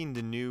guys seen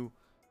the new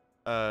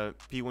P1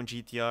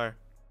 GTR?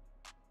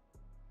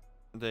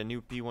 The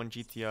new P1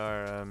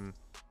 GTR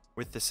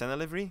with the Senna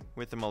livery,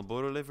 with the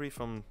Marlboro livery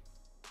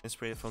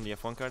inspired from the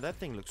F1 car. That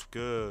thing looks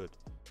good.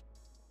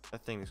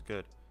 That thing is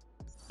good.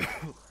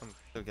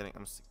 I'm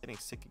getting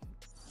sick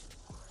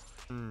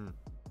again.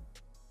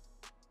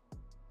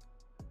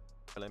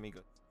 Let me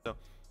go. So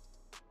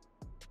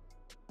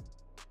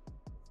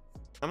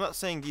I'm not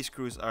saying these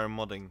crews are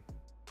modding,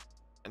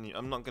 and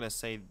I'm not gonna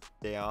say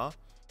they are,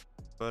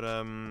 but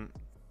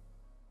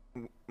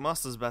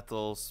Masters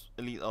Battles,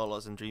 Elite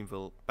Outlaws, and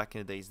Dreamville back in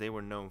the days, they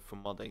were known for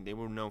modding. They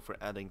were known for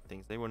adding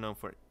things. They were known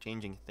for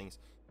changing things.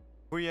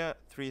 Furia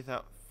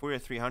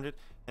 300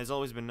 has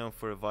always been known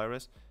for a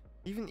virus.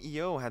 Even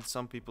EO had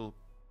some people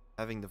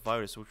having the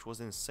virus, which was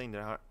insane.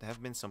 There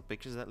have been some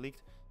pictures that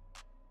leaked.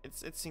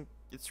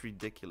 It's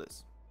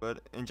ridiculous.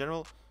 But in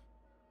general,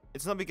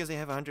 it's not because they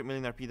have 100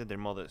 million RP that they're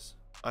modders.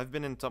 I've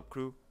been in Top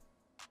Crew.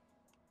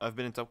 a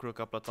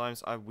couple of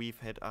times. We've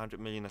hit 100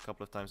 million a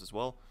couple of times as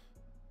well.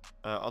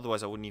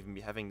 Otherwise, I wouldn't even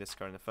be having this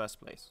car in the first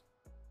place.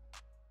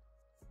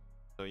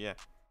 So yeah.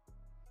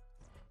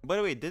 By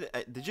the way,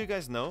 did you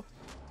guys know?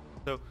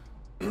 So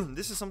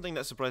this is something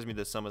that surprised me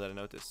this summer that I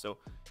noticed. So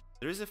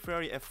there is a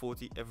Ferrari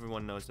F40,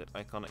 everyone knows it,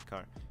 iconic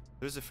car.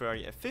 There's a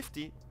Ferrari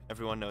F50,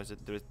 everyone knows it.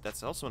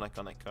 That's also an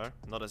iconic car,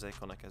 not as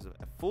iconic as a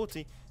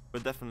F40,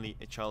 but definitely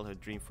a childhood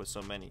dream for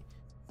so many.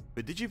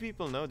 But did you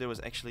people know there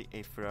was actually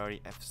a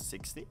Ferrari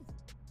F60?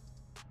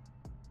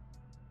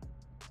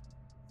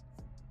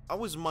 I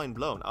was mind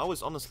blown. I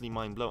was honestly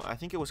mind blown. I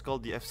think it was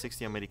called the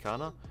F60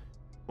 Americana.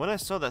 When I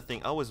saw that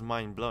thing, I was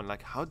mind blown.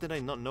 Like, how did I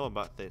not know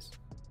about this?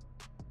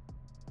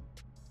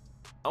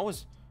 I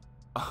was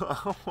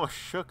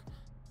shook.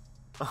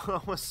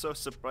 I was so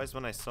surprised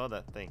when I saw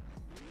that thing.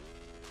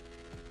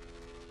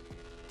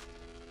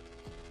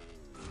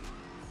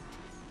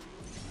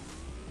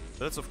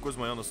 That's of course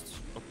my honest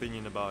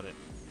opinion about it.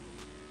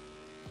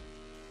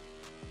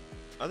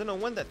 I don't know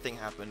when that thing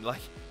happened.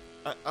 Like,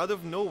 out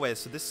of nowhere.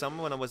 So this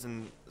summer when I was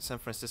in San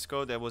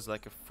Francisco, there was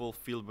like a full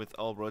field with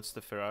all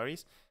roadster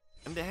Ferraris,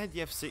 and they had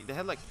the F6. They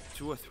had like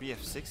 2 or 3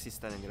 F60s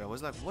standing there. I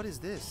was like, what is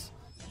this?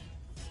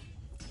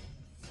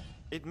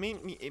 It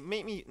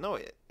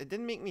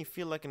didn't make me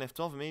feel like an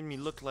F12. It made me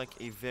look like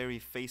a very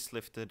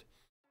facelifted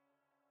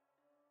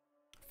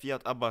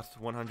Fiat Abarth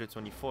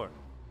 124.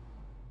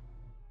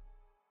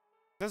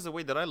 That's the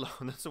way that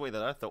that's the way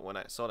that I thought when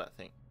I saw that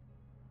thing.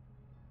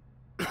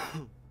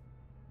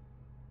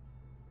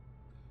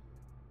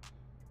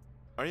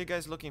 Are you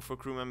guys looking for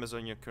crew members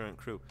on your current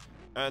crew?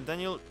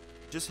 Daniel,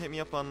 just hit me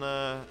up on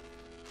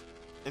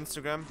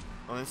Instagram.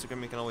 On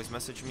Instagram, you can always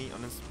message me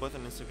on both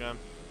on Instagram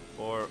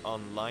or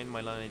online.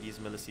 My line ID is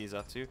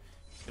MillicCSR2. You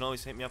can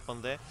always hit me up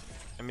on there,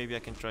 and maybe I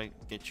can try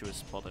get you a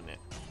spot in it.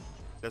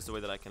 That's the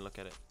way that I can look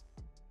at it.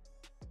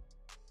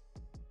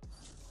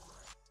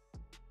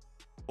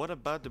 What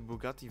about the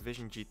Bugatti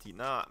Vision GT?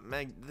 Nah,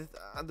 Meg,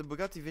 the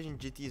Bugatti Vision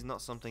GT is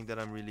not something that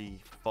I'm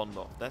really fond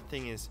of. That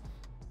thing is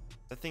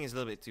a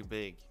little bit too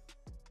big.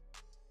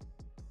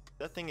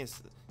 That thing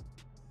is,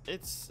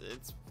 it's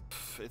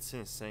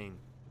insane.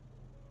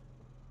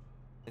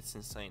 It's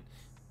insane.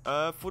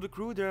 For the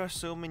crew, there are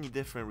so many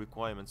different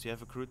requirements. You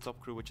have a crew, top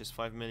crew, which is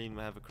 5 million.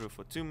 We have a crew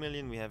for 2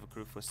 million. We have a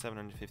crew for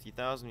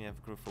 750,000. We have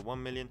a crew for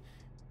 1 million.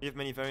 We have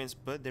many variants,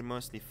 but they're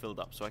mostly filled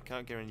up. So I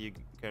can't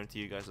guarantee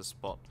you guys a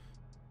spot.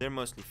 They're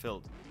mostly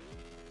filled.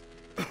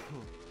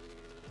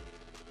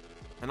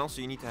 And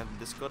also, you need to have the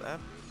Discord app.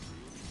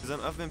 Because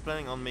I've been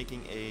planning on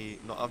making a...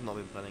 No, I've not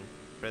been planning.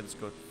 Fred's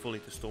got fully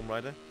to Storm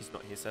Rider. He's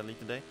not here sadly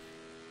today.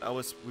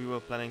 We were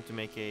planning to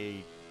make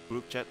a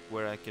group chat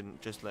where I can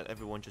just let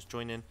everyone just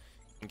join in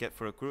and get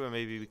for a crew, and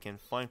maybe we can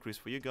find crews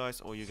for you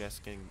guys, or you guys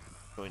can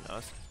join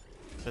us.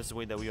 That's the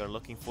way that we are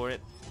looking for it.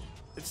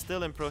 It's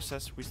still in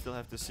process. We still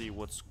have to see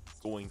what's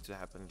going to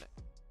happen there.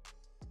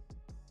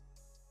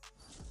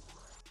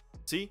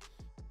 See,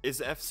 it's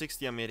the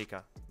F60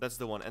 America. That's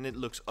the one, and it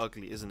looks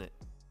ugly, isn't it?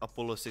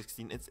 Apollo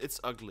 16.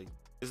 It's ugly,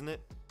 isn't it?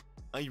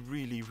 I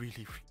really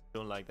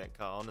don't like that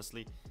car,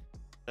 honestly.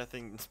 That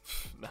thing,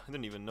 I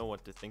don't even know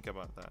what to think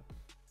about that.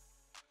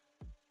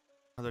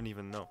 I don't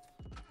even know.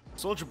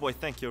 Soldier Boy,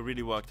 thank you. I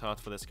really worked hard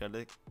for this card.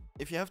 Like,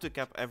 if you have to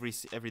cap every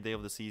day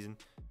of the season,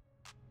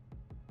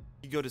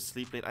 you go to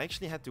sleep late. I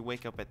actually had to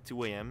wake up at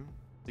 2 AM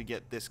to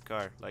get this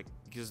car, like,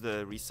 because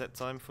the reset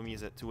time for me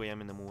is at 2 AM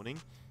in the morning.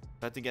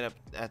 I had to get up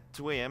at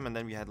 2 AM, and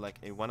then we had like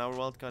a 1 hour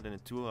wildcard and a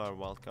 2 hour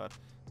wildcard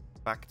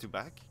back to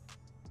back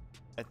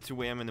at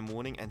 2 AM in the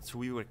morning. And so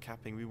we were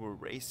capping, we were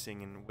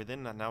racing, and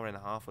within an hour and a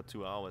half or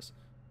 2 hours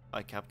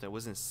I capped. It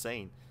was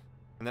insane.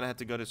 And then I had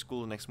to go to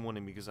school the next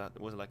morning because it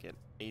was like at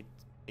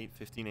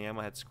 8:15 AM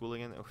I had school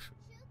again. I was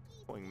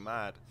going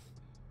mad.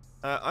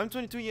 I'm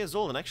 22 years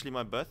old, and actually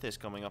my birthday is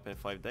coming up in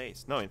 5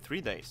 days. No, in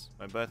 3 days.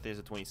 My birthday is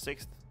the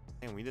 26th.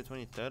 And we did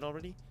 23rd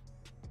already?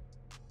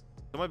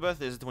 So my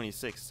birthday is the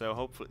 26th, so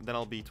hopefully then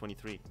I'll be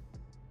 23.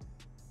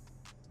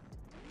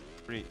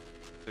 3,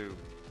 2,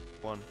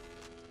 1,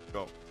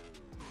 go.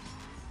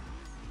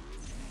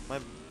 My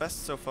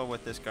best so far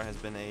with this car has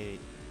been a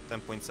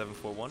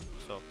 10.741,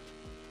 so...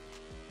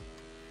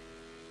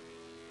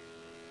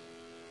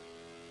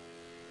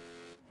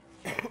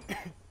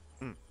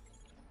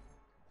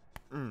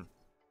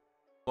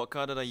 What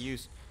car did I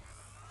use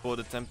for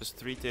the Tempest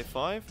 3 Tier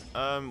 5?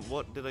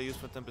 What did I use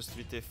for Tempest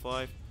 3 Tier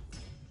 5?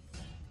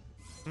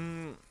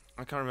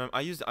 I can't remember.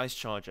 I used the Ice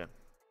Charger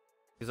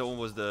because that one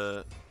was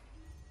the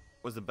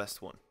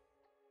best one.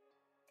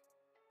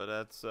 But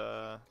that's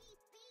yeah,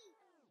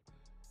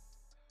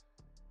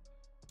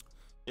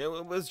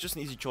 it was just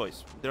an easy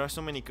choice. There are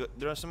so many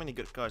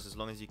good cars as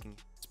long as you can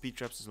speed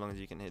traps, as long as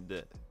you can hit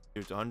the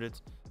 0 to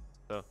 100s.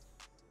 So,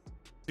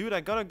 dude,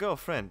 I got a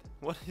girlfriend.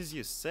 What is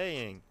you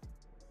saying?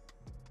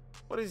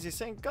 What is he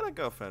saying? Got a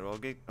girlfriend. Well,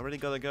 I already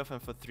got a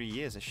girlfriend for 3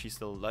 years, and she's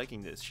still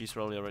liking this. She's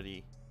probably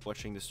already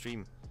watching the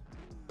stream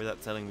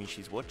without telling me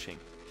she's watching.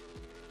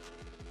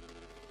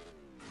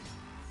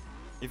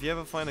 If you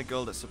ever find a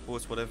girl that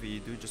supports whatever you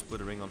do, just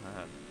put a ring on her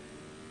hand.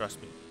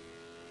 Trust me.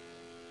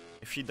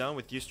 If she's down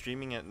with you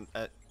streaming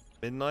at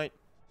midnight,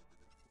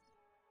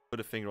 put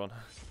a finger on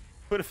her.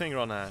 Put a finger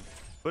on her hand.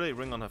 Put a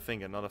ring on her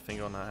finger, not a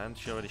finger on her hand.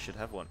 She already should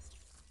have one.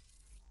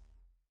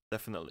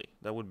 Definitely.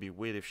 That would be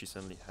weird if she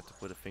suddenly had to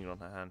put a finger on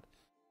her hand.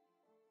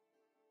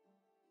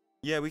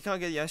 Yeah, we can't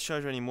get the Ice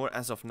Charger anymore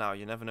as of now.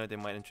 You never know, they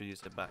might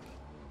introduce it back.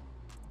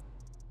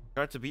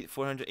 Car to beat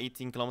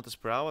 418 kilometers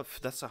per hour.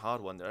 That's a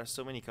hard one. There are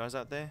so many cars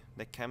out there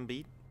that can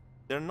beat.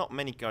 There are not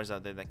many cars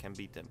out there that can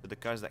beat them, but the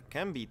cars that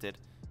can beat it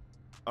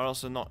are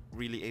also not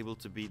really able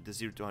to beat the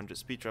 0 to 100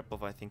 speed trap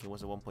of, I think it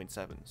was a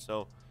 1.7.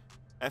 So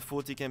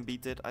F40 can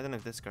beat it. I don't know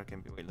if this car can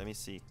beat. Wait, let me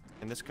see.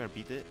 Can this car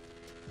beat it?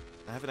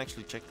 I haven't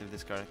actually checked if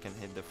this car can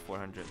hit the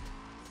 400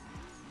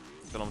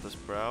 kilometers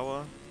per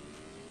hour.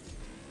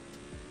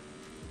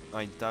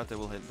 I doubt it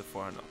will hit the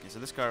 400. Okay, so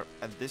this car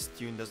at this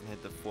tune doesn't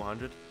hit the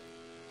 400.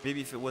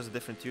 Maybe if it was a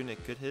different tune,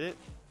 it could hit it,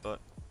 but...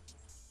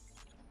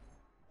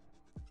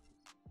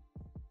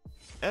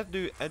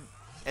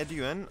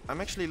 Edun, I'm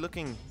actually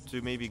looking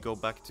to maybe go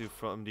back to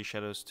From the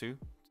Shadows 2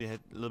 to hit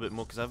a little bit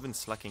more, because I've been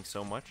slacking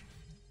so much.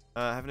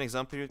 I have an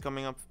exam period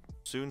coming up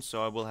soon,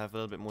 so I will have a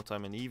little bit more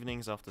time in the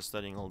evenings after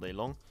studying all day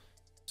long.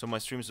 So my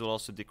streams will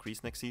also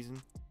decrease next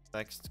season,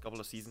 next couple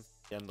of seasons,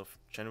 the end of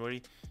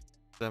January.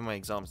 I have my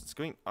exams.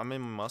 I'm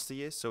in my master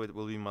year, so it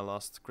will be my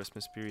last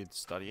Christmas period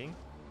studying.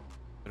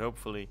 But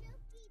hopefully...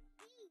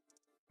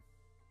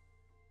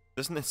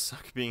 Doesn't it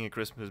suck being a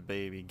Christmas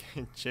baby,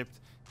 getting chipped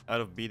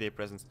out of B-Day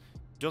presents?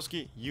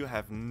 Joski, you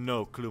have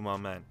no clue, my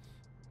man.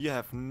 You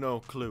have no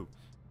clue.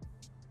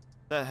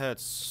 That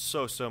hurts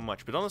so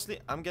much. But honestly,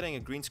 I'm getting a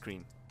green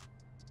screen.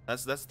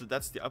 That's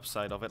the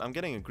upside of it. I'm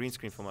getting a green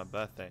screen for my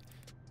birthday.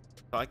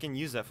 So I can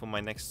use that for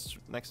my next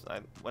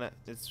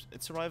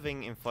it's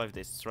arriving in 5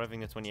 days. It's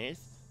arriving the 28th.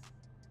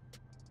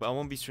 But I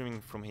won't be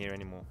streaming from here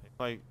anymore. If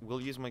I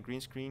will use my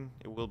green screen,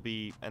 it will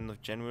be end of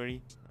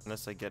January,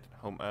 unless I get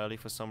home early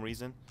for some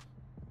reason.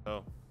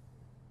 So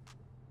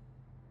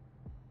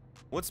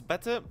what's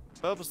better?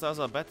 Purple stars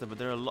are better, but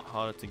they're a lot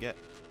harder to get.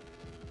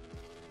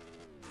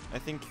 I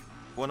think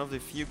one of the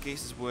few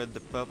cases where the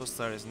purple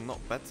star is not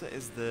better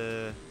is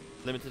the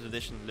limited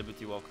edition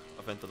LibertyWalk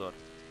Aventador.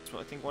 So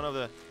I think one of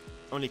the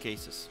only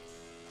cases.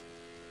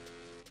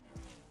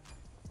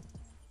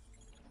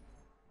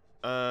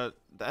 The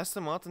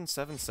Aston Martin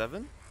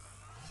 7.7?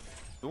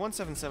 The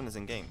 177 is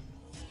in game.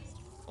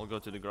 I'll go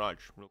to the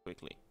garage real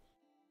quickly.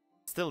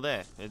 It's still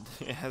there.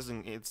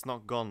 It's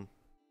not gone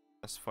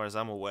as far as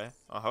I'm aware.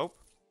 I hope.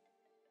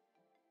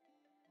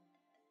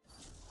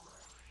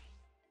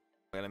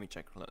 Okay, let me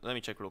check. Let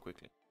me check real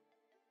quickly.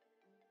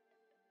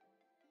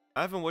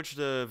 I haven't watched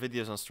the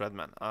videos on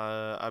Stradman.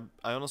 I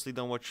honestly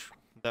don't watch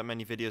that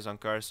many videos on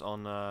cars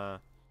on I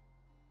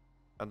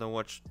don't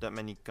watch that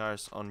many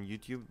cars on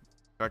YouTube,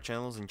 car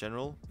channels in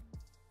general,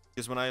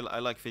 because when I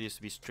like videos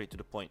to be straight to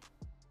the point.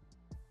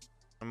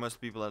 And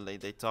most people are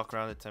they talk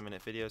around the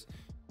 10-minute videos.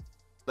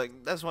 Like,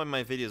 that's why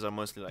my videos are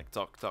mostly like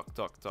talk,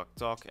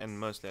 and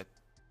mostly I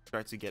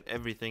try to get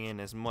everything in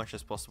as much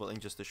as possible in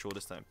just the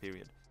shortest time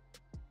period.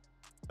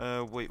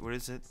 Wait, where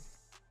is it?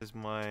 Is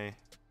my...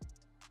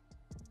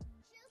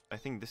 I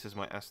think this is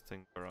my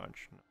Aston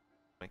garage. No.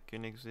 My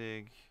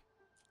Koenigsegg,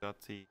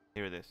 Gotti.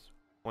 Here it is.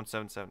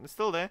 177. It's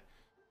still there.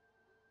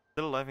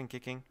 Still alive and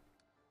kicking.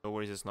 No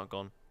worries, it's not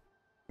gone.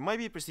 It might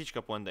be a Prestige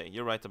Cup one day.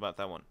 You're right about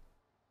that one.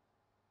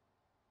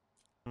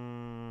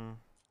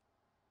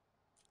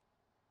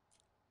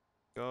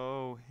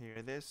 Go. Here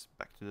it is.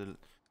 Back to the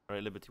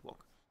LibertyWalk.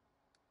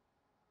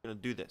 Gonna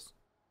do this.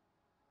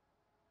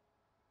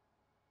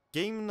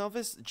 Game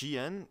Novice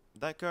GN.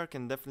 That car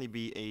can definitely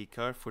be a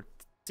car for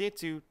Tier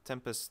 2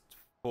 Tempest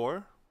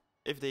 4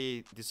 if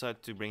they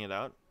decide to bring it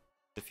out in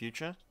the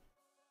future.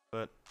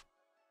 But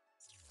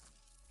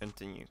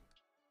continue.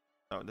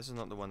 No, this is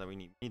not the one that we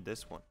need. We need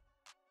this one.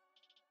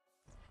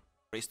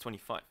 Race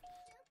 25.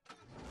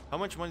 How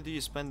much money do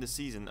you spend this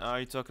season? Are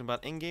you talking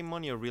about in-game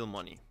money or real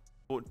money?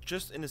 Well,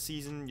 just in the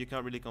season, you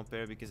can't really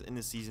compare because in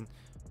the season,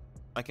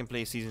 I can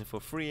play a season for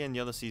free, and the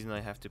other season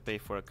I have to pay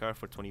for a car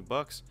for 20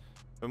 bucks.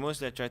 But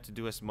mostly I try to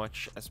do as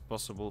much as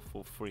possible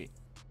for free.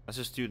 As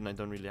a student, I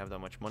don't really have that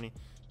much money.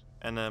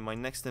 And my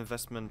next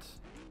investment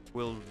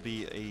will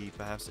be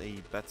perhaps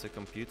a better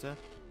computer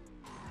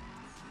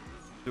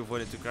to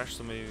avoid it to crash,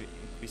 so maybe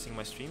increasing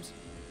my streams.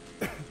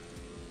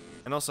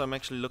 And also I'm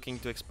actually looking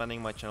to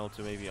expanding my channel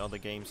to maybe other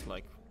games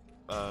like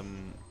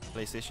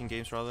PlayStation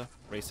games rather,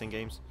 racing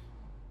games.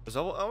 Because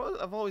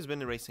I've always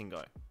been a racing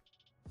guy.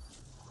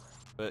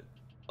 But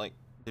like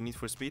the Need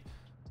for Speed,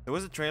 there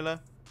was a trailer,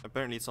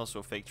 apparently it's also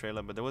a fake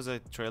trailer, but there was a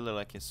trailer,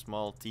 like a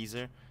small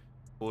teaser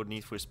for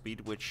Need for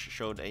Speed, which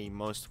showed a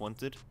Most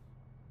Wanted.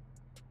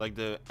 Like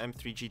the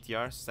M3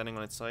 GTR standing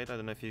on its side. I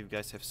don't know if you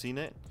guys have seen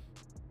it.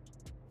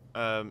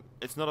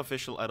 It's not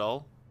official at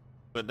all,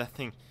 but that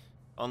thing,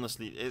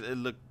 honestly, it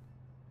looked,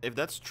 if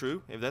that's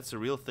true, if that's a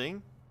real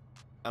thing,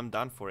 I'm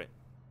down for it.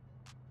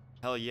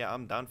 Hell yeah,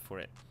 I'm down for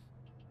it.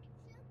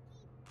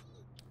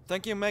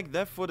 Thank you,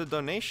 MacDev, for the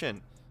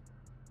donation.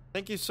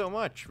 Thank you so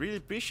much. Really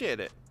appreciate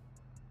it.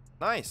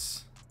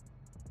 Nice.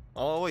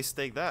 I'll always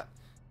take that.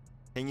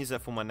 Can use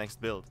that for my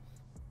next build.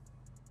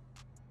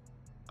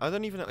 I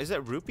don't even know. Is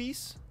that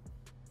rupees?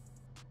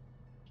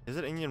 Is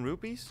it Indian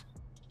rupees?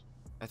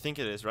 I think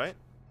it is, right?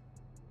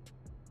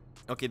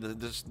 Okay,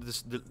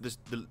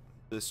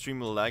 the stream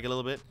will lag a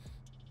little bit.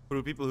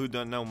 For people who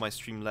don't know, my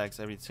stream lags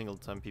every single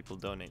time people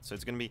donate. So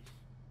it's gonna be,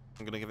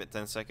 I'm gonna give it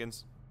 10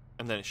 seconds,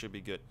 and then it should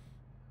be good.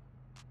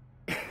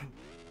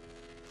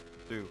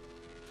 2,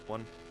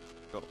 1,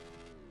 go.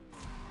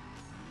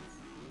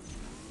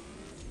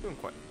 Doing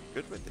quite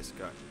good with this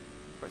guy.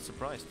 Quite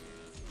surprised.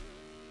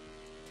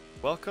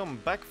 Welcome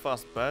back,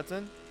 Fast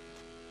Burton.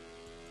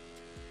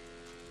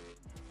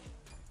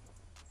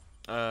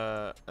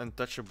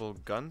 Untouchable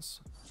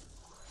guns.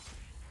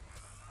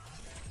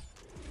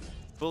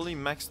 Fully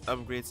maxed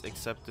upgrades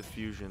except the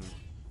fusion.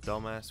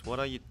 Dumbass, what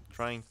are you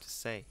trying to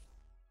say?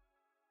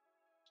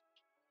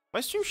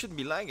 My stream should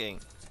be lagging.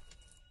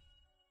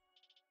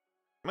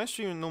 My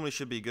stream normally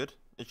should be good.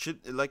 It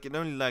should, like, it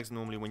only lags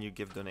normally when you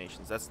give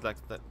donations. That's like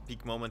that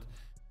peak moment.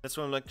 That's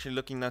why I'm actually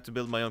looking now to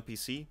build my own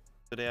PC.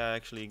 Today I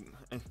actually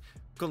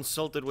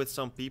consulted with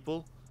some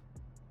people,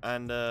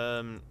 and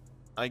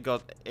I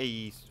got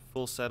a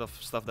full set of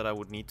stuff that I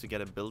would need to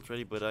get a build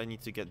ready, but I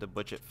need to get the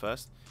budget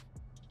first.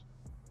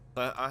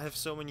 I have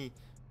so many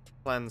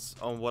plans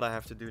on what I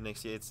have to do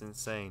next year, it's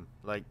insane.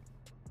 Like,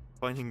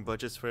 finding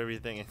budgets for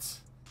everything,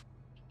 it's...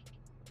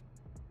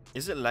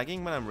 Is it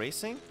lagging when I'm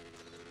racing?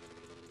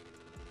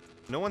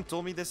 No one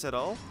told me this at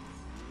all?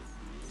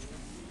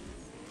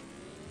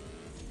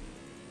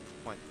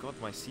 Oh my god,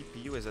 my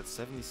CPU is at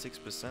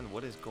 76%.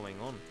 What is going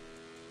on?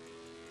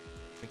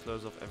 Let me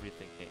close off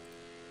everything here.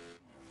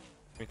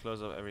 Let me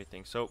close off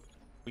everything. So,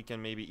 we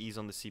can maybe ease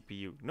on the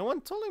CPU. No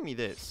one telling me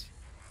this.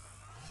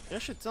 You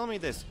should tell me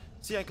this.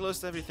 See, I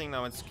closed everything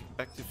now. It's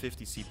back to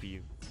 50 CPU.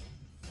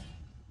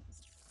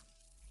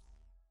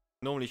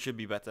 Normally should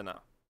be better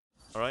now.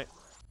 Alright?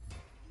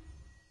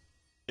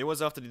 It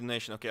was after the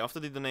donation. Okay, after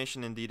the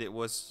donation, indeed, it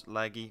was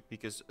laggy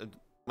because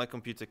my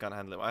computer can't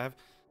handle it.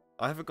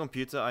 I have a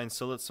computer. I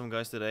insulted some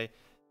guys today,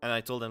 and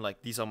I told them,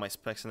 like, these are my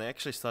specs, and they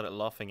actually started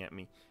laughing at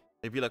me.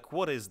 They'd be like,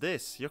 what is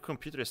this? Your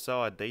computer is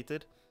so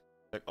outdated.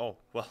 Like, oh,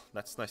 well,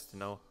 that's nice to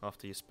know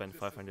after you spent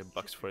 500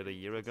 bucks for it a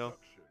year ago.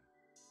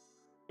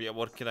 But yeah,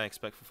 what can I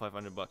expect for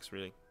 500 bucks,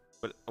 really?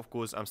 But of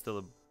course, I'm still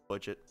a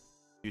budget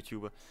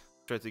YouTuber.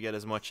 Try to get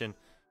as much in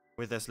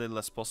with as little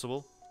as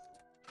possible,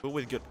 but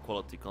with good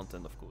quality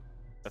content, of course.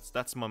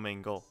 That's my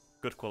main goal.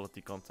 Good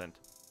quality content.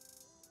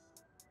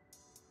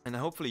 And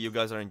hopefully you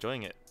guys are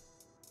enjoying it.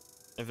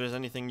 If there's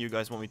anything you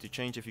guys want me to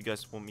change, if you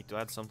guys want me to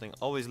add something,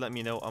 always let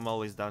me know. I'm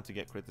always down to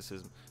get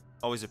criticism.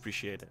 Always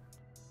appreciate it.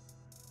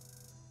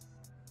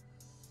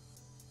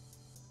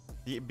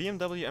 The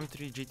BMW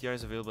M3 GTR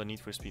is available at Need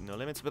for Speed No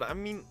Limits, but I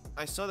mean,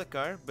 I saw the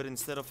car, but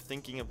instead of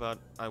thinking about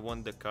I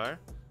want the car,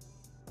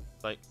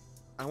 like,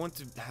 I want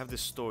to have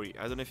this story.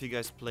 I don't know if you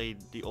guys played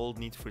the old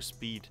Need for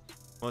Speed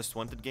Most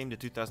Wanted game, the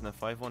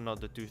 2005 one,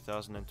 not the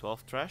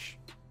 2012 trash,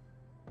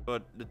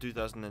 but the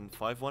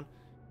 2005 one.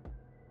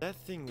 That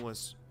thing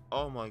was,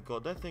 oh my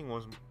god, that thing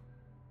was,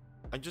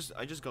 I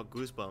just got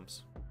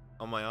goosebumps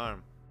on my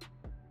arm.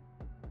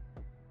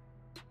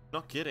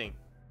 Not kidding.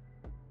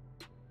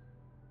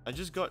 I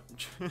just got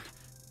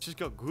just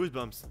got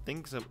goosebumps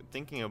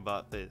thinking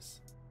about this.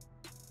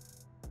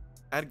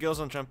 Add girls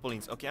on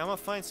trampolines. Okay, I'm gonna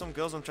find some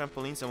girls on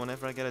trampolines, and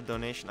whenever I get a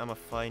donation, I'm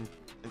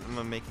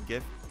gonna make a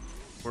gift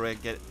where I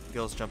get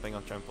girls jumping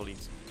on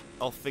trampolines.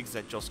 I'll fix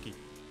that, Josky.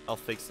 I'll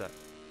fix that.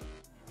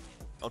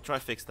 I'll try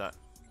fix that.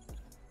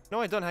 No,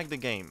 I don't hack the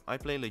game. I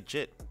play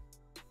legit.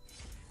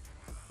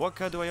 What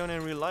car do I own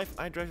in real life?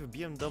 I drive a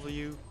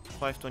BMW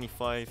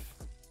 525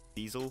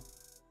 diesel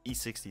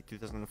E60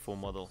 2004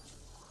 model.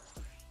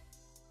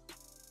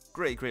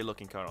 Great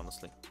looking car,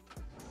 honestly.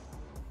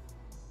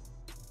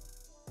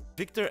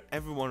 Victor,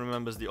 everyone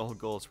remembers the old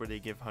goals where they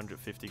give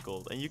 150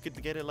 gold, and you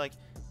could get it like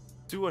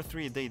 2 or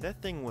 3 a day.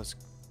 That thing was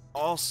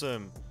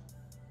awesome.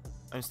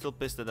 I'm still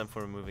pissed at them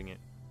for removing it.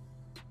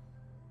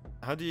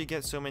 How do you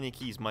get so many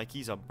keys? My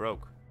keys are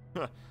broke.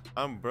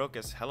 I'm broke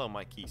as hell on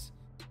my keys.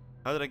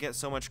 How did I get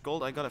so much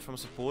gold? I got it from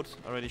support.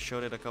 I already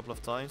showed it a couple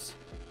of times.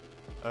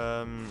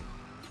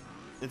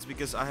 It's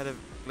because I had a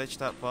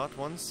glitched out part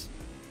once.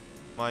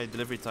 My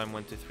delivery time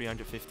went to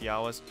 350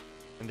 hours,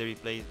 and they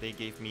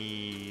gave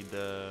me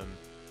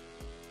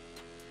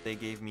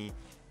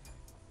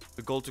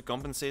the gold to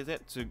compensate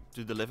it,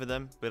 to deliver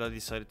them, but I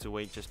decided to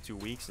wait just 2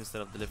 weeks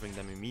instead of delivering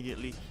them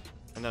immediately,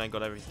 and then I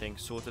got everything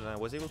sorted and I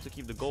was able to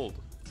keep the gold.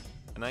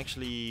 And I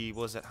actually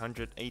was at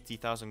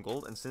 180,000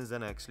 gold, and since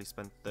then I actually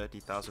spent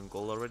 30,000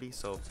 gold already,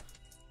 so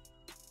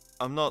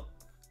I'm not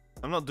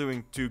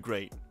doing too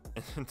great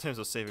in terms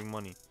of saving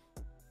money.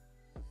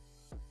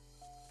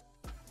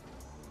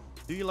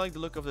 Do you like the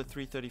look of the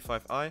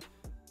 335i?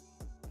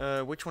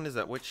 Which one is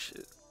that? Which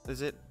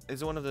is it?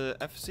 Is it one of the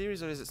F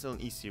series or is it still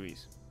an E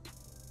series?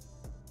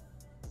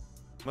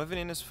 My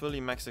VIN is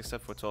fully maxed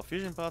except for 12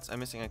 fusion parts. I'm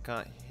missing. I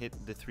can't hit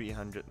the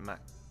 300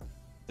 mark.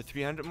 The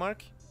 300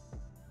 mark?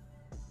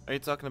 Are you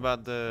talking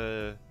about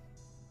the...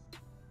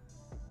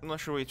 I'm not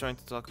sure what you're trying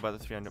to talk about the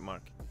 300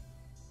 mark.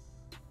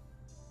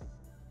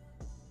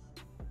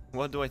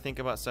 What do I think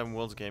about 7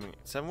 Worlds Gaming?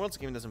 7 Worlds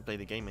Gaming doesn't play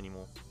the game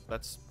anymore.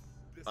 That's...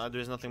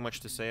 there's nothing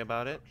much to say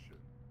about it.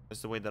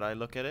 That's the way that I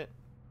look at it.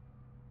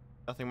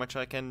 Nothing much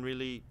I can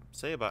really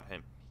say about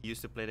him. He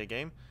used to play the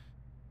game.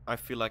 I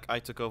feel like I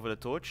took over the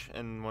torch,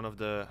 and one of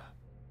the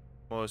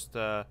most...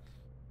 I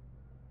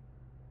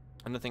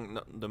think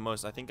not the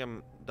most. I think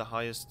I'm the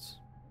highest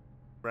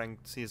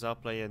ranked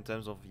CSR player in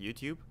terms of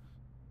YouTube.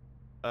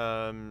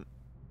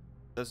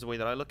 That's the way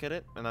that I look at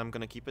it, and I'm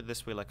gonna keep it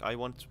this way, like I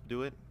want to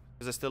do it,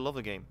 because I still love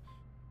the game.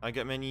 I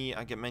get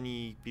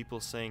many people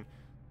saying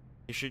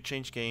you should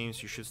change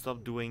games, you should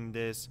stop doing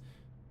this,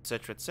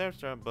 etc,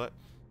 etc, but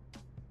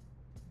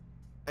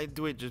I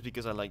do it just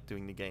because I like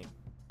doing the game.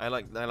 I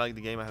like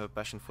the game, I have a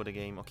passion for the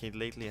game. Okay,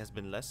 lately has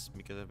been less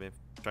because I've been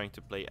trying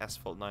to play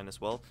Asphalt 9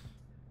 as well,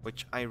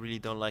 which I really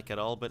don't like at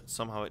all, but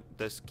somehow it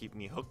does keep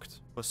me hooked.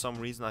 For some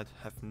reason, I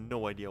have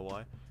no idea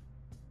why.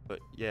 But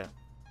yeah,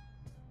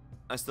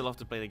 I still love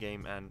to play the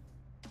game, and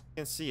you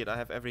can see it. I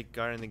have every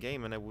car in the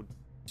game, and I would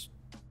be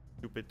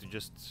stupid to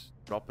just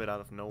drop it out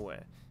of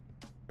nowhere.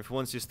 If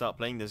once you start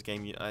playing this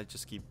game, I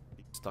just keep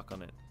stuck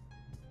on it.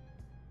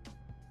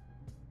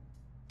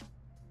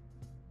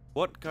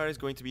 What car is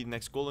going to be the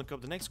next Golden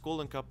Cup? The next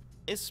Golden Cup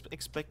is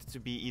expected to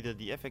be either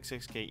the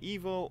FXXK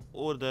Evo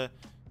or the...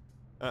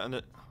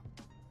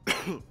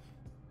 what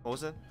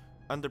was it?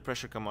 Under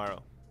Pressure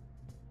Camaro.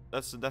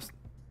 That's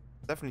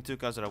definitely 2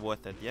 cars that are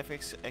worth it. The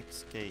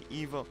FXXK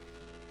Evo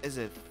is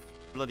a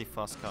bloody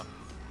fast car.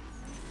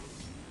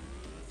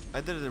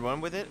 I did a run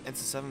with it.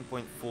 It's a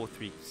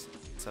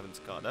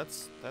 7.437 car.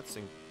 That's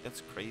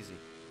crazy.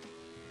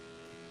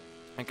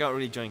 I can't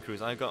really join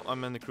crews.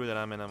 I'm in the crew that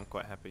I'm in. I'm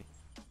quite happy.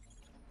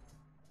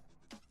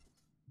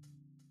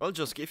 Well,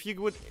 Joski, if you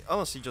would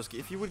honestly, Joski,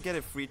 if you would get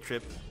a free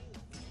trip,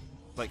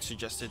 like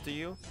suggested to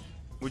you,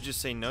 would you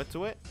say no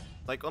to it?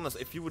 Like,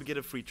 honestly, if you would get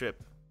a free trip,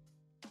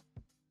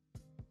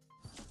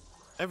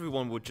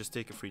 everyone would just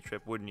take a free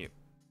trip, wouldn't you?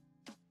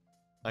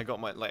 I got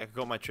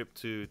my trip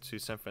to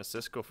San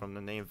Francisco from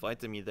them. They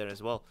invited me there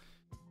as well.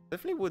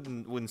 Definitely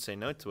wouldn't say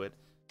no to it.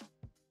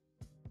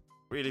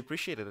 Really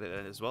appreciated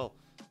it as well.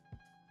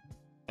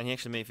 And he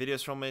actually made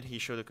videos from it. He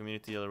showed the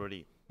community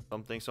already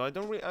something, so I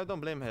don't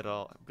blame him at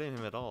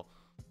all.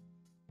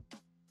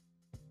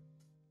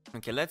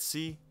 Okay, let's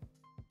see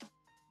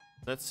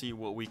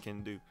what we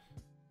can do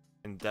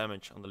in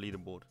damage on the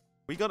leaderboard.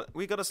 We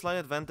got a slight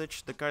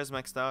advantage. The car is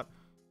maxed out.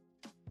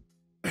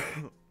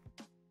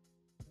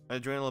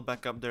 Adrenaline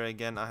back up there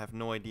again. I have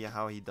no idea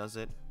how he does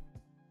it.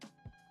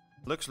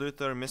 Lux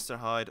Luthor, Mr.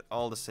 Hyde,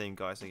 all the same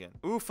guys again.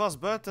 Ooh, Fast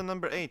Burton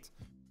number 8.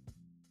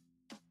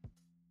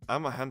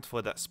 I'm a hunt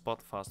for that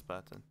spot, Fast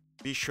Burton.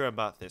 Be sure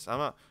about this.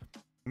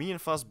 Me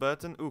and Fast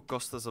Burton. Ooh,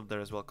 Costa's up there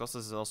as well.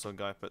 Costas is also a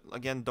guy, but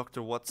again,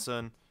 Dr.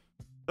 Watson,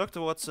 Lex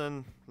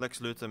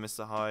Luthor,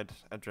 Mr. Hyde,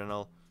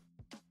 Adrenal.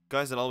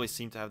 Guys that always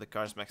seem to have the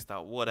cars maxed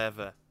out.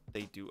 Whatever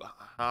they do.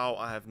 How?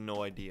 I have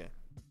no idea.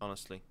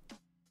 Honestly.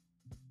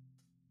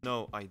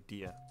 No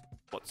idea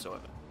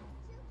whatsoever.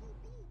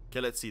 Okay,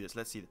 let's see this.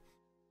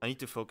 I need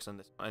to focus on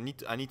this. I need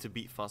to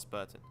beat Fast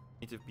Burton.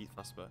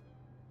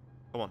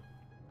 Come on.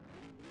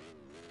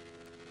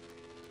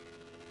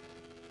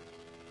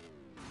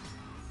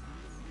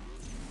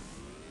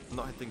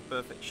 Not hitting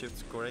perfect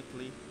shifts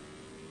correctly.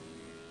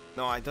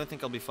 No, I don't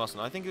think I'll be fast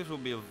enough. I think this will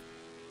be a...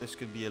 This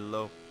could be a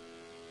low...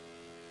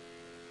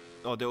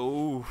 Oh,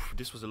 ooh,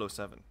 this was a low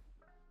 7.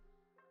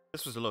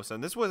 This was a low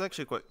 7. This was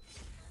actually quite...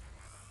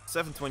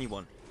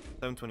 721.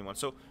 721.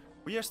 So,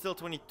 we are still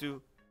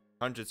 22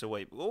 hundredths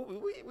away. Oh,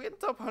 we in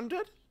top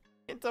 100?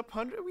 In top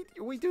 100?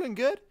 We doing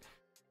good?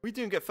 We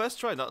doing good. First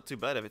try, not too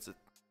bad if it's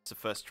a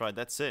first try.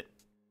 That's it.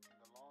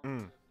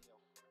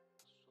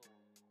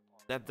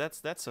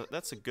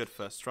 That's a good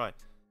first try.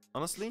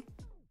 Honestly,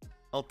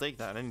 I'll take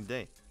that any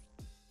day.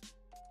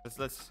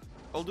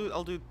 I'll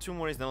do 2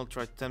 more races, then I'll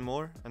try 10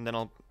 more, and then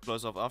I'll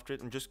close off after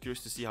it. I'm just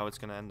curious to see how it's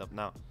gonna end up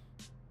now.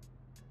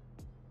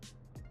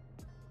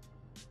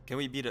 Can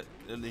we beat it?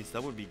 At least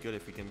that would be good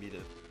if we can beat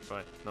it.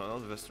 Right? No,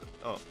 not the Vestra.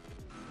 Oh,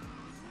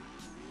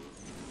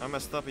 I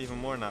messed up even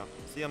more now.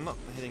 See, I'm not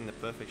hitting the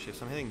perfect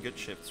shifts. I'm hitting good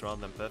shifts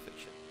rather than perfect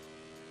shifts.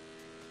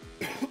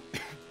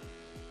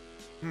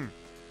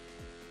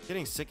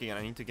 Getting sick again.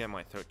 I need to get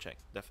my third check.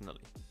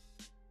 Definitely.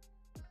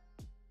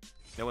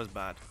 That was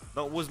bad.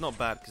 No, it was not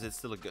bad because it's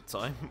still a good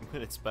time.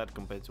 But it's bad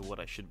compared to what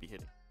I should be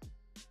hitting.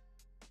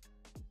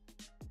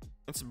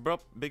 It's a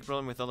big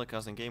problem with other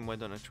cars in game. Why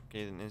don't I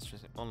create an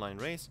interesting online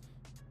race?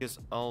 Because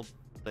I'll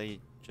play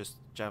just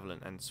javelin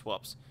and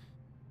swaps.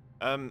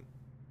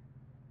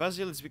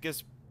 Basil, it's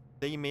because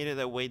they made it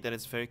that way that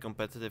it's very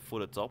competitive for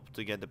the top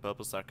to get the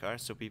purple star car,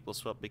 so people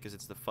swap because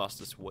it's the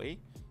fastest way.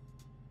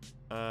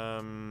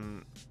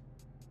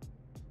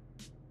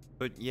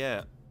 But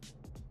yeah,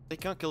 they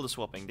can't kill the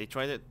swapping. They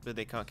tried it, but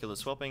they can't kill the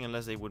swapping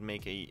unless they would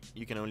make a...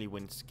 You can only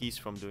win skis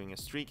from doing a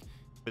streak,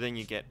 but then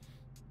you get...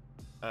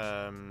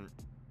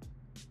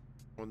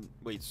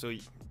 Wait, so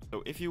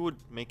if you would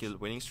make a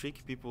winning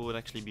streak, people would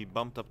actually be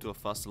bumped up to a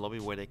faster lobby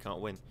where they can't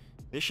win.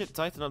 They should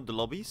tighten up the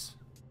lobbies.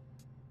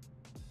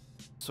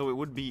 So it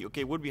would be...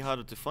 Okay, it would be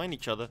harder to find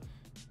each other,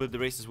 but the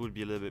races would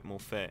be a little bit more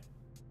fair.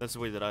 That's the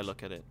way that I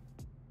look at it.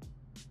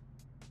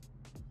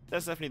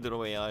 That's definitely the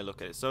way I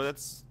look at it. So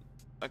that's...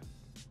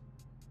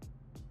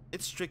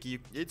 It's tricky.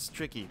 It's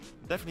tricky.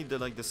 Definitely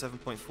the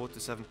 7.4 to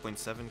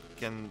 7.7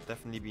 can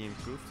definitely be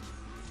improved,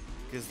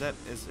 because that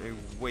is a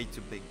way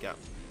too big gap.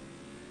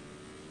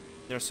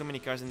 There are so many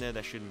cars in there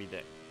that shouldn't be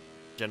there.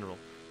 General.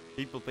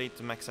 People pay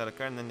to max out a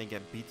car and then they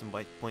get beaten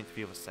by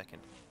 0.3 of a second.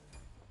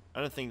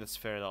 I don't think that's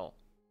fair at all.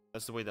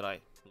 That's the way that I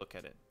look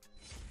at it.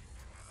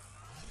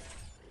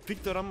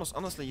 Victor Ramos,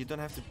 honestly, you don't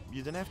have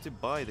to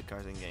buy the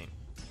cars in game.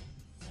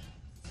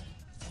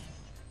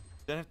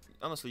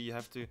 Honestly, you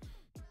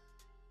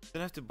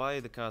don't have to buy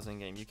the cars in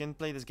game. You can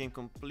play this game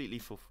completely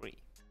for free.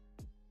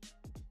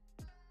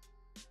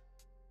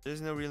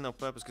 There's no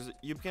purpose, because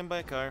you can buy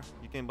a car,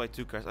 you can buy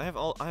 2 cars. I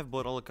have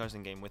bought all the cars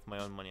in game with my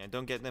own money. I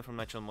don't get them from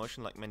Natural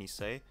Motion like many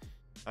say.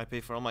 I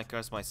pay for all my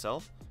cars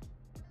myself.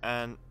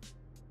 And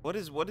what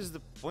is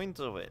the point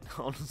of it?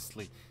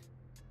 Honestly,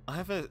 I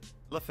have a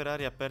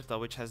LaFerrari Aperta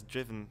which has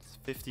driven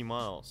 50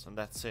 miles and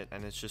that's it,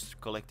 and it's just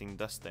collecting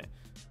dust there.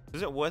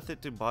 Is it worth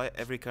it to buy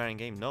every car in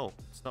game? No,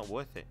 it's not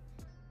worth it.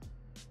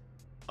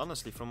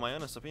 Honestly, from my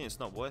honest opinion, it's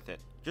not worth it.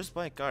 Just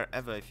buy a car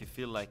ever if you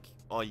feel like,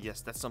 oh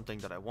yes, that's something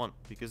that I want.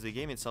 Because the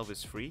game itself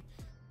is free.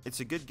 It's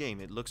a good game,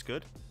 it looks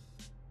good.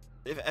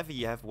 If ever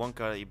you have one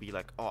car that you'd be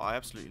like, oh, I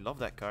absolutely love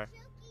that car,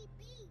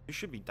 you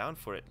should be down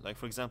for it. Like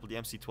for example, the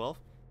MC12.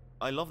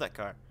 I love that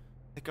car.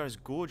 That car is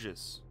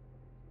gorgeous.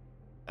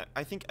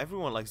 I think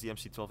everyone likes the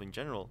MC12 in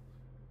general.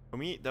 For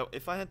me, though,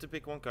 if I had to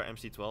pick one car,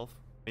 MC12,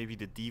 maybe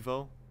the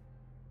Devo.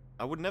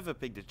 I would never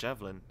pick the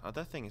Javelin. Oh,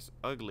 that thing is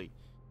ugly.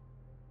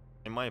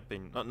 In my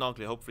opinion, not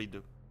ugly. Hopefully,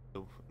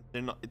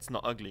 they're not. It's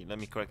not ugly. Let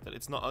me correct that.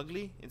 It's not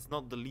ugly. It's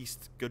not the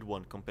least good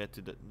one compared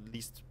to the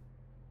least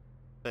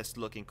best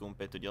looking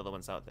compared to the other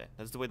ones out there.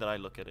 That's the way that I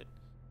look at it.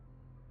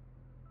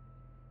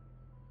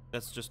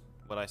 That's just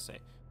what I say.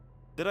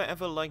 Did I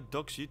ever like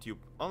Doc's YouTube?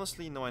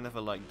 Honestly, no. I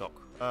never liked Doc.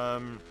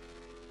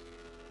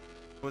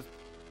 With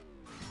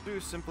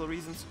 2 simple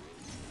reasons.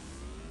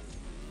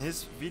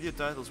 His video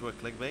titles were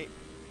clickbait.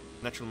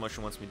 Natural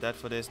Motion wants me dead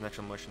for this.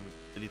 Natural Motion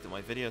deleted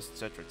my videos,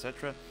 etc.,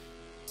 etc.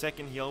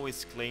 Second, he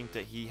always claimed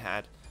that he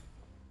had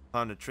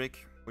found a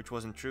trick, which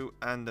wasn't true,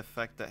 and the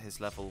fact that his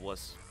level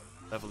was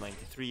level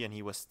 93 and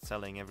he was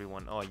telling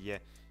everyone, oh yeah,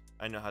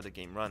 I know how the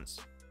game runs.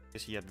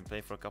 Because he had been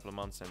playing for a couple of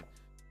months, and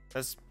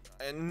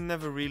I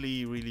never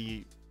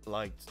really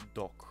liked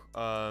Doc.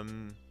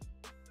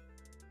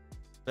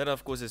 That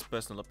of course is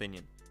personal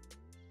opinion.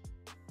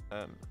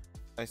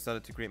 I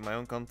started to create my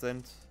own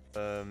content.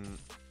 I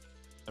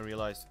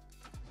realized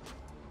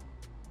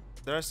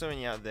there are so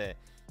many out there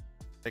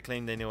that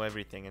claim they know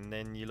everything, and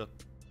then you look.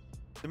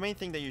 The main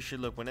thing that you should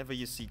look whenever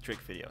you see trick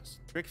videos,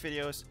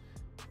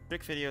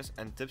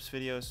 and tips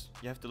videos,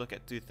 you have to look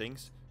at 2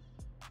 things.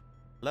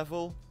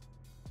 Level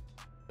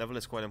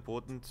is quite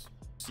important.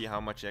 See how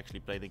much they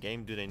actually play the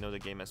game. Do they know the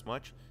game as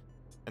much?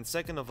 And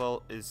second of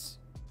all is,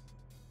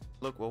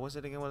 look, what was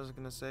it again? What was I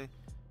gonna say?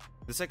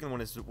 The second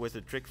one is with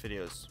the trick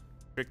videos.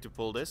 Trick to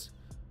pull this.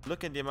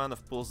 Look at the amount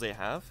of pulls they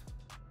have.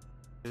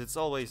 Because it's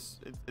always,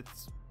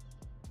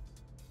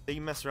 they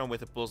mess around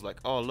with the pulls like,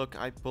 oh look,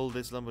 I pulled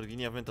this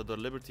Lamborghini Aventador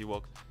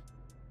LibertyWalk.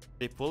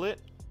 They pull it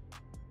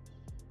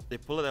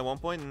at one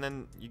point, and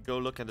then you go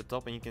look at the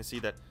top and you can see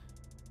that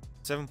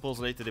 7 pulls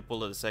later they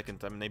pull it a second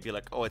time, and they'd be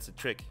like, oh, it's a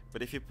trick.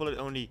 But if you pull it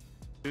only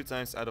 2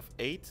 times out of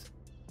 8,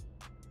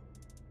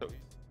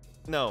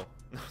 no,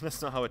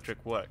 that's not how a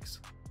trick works.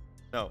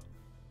 No,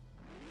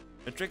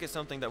 a trick is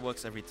something that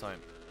works every time.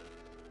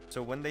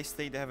 So when they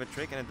state they have a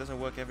trick and it doesn't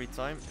work every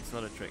time, it's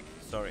not a trick.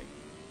 Sorry.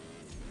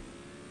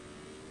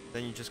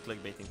 Then you just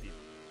clickbaiting people.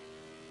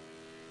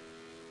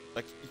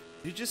 Like,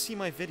 you just see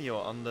my video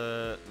on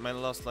my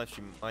last live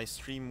stream. My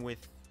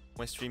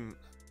stream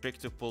trick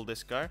to pull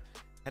this car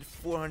had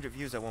 400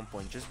 views at one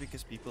point, just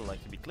because people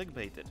like to be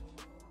clickbaited.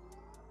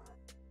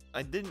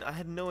 I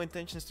had no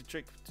intentions to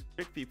trick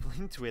people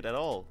into it at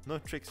all. No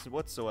tricks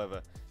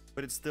whatsoever.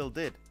 But it still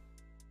did.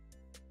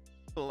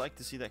 People like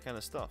to see that kind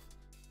of stuff.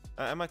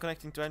 Am I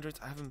connecting to Android?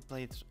 I haven't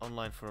played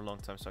online for a long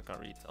time, so I can't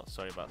really tell.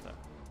 Sorry about that.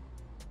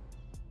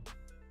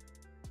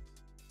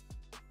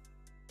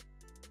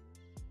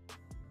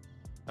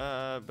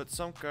 But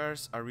some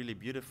cars are really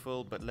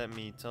beautiful, but let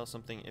me tell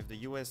something. If the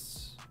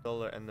US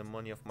dollar and the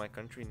money of my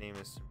country, name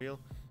is real,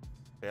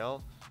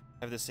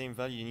 have the same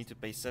value, you need to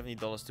pay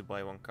 $70 to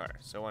buy one car.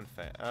 So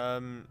unfair.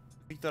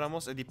 Victor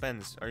Ramos, it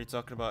depends. Are you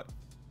talking about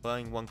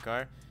buying one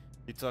car?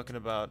 You're talking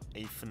about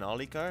a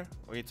finale car,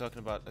 or you're talking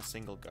about a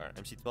single car?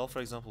 MC12, for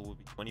example, would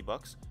be 20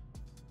 bucks.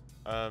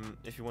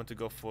 If you want to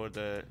go for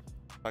the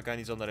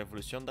Pagani Zonda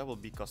Revolution, that will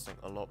be costing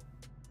a lot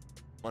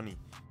of money.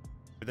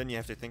 But then you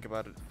have to think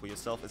about it for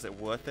yourself. Is it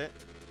worth it?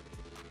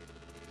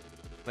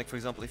 Like, for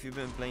example, if you've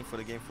been playing for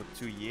the game for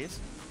 2 years,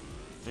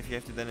 if you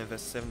have to then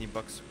invest 70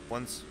 bucks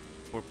once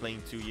for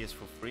playing 2 years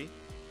for free,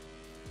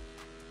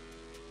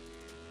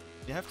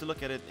 you have to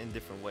look at it in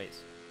different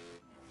ways.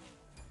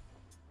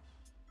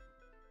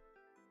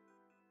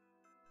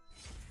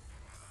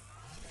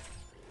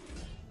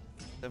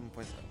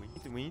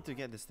 7.5. We need to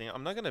get this thing.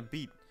 I'm not gonna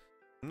beat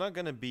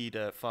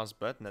Fast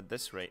Button at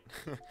this rate.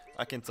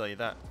 I can tell you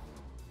that.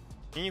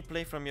 Can you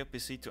play from your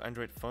PC to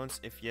Android phones?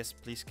 If yes,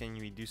 please can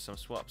we do some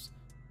swaps?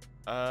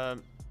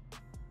 I'm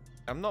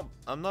not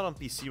on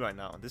PC right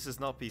now. This is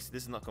not PC.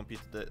 This is not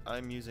computer.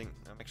 I'm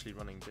actually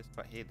running this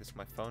right here. This is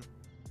my phone.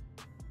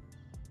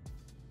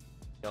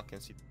 Y'all can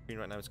see the screen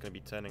right now. It's gonna be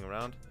turning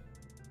around.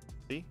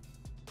 See?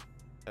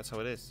 That's how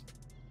it is.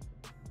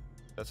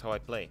 That's how I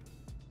play.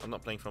 I'm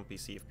not playing from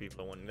PC if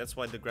people are wondering. That's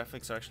why the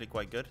graphics are actually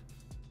quite good,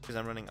 because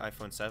I'm running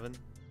iPhone 7.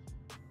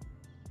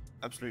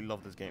 Absolutely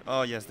love this game.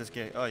 Oh yes, this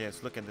game. Oh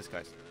yes, look at this,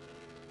 guys.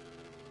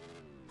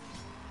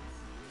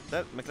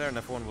 That McLaren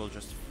F1 will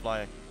just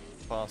fly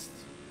past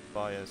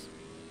by us.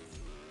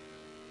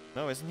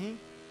 No, isn't he?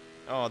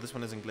 Oh, this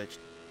one isn't glitched.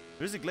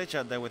 There is a glitch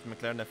out there with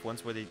McLaren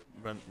F1s where they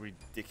run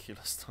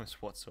ridiculous times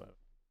whatsoever.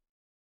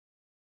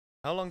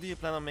 How long do you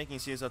plan on making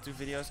CSR 2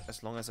 videos?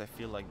 As long as I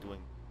feel like doing.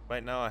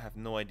 Right now I have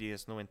no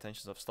ideas, no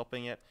intentions of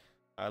stopping it.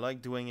 I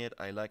like doing it,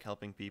 I like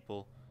helping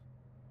people.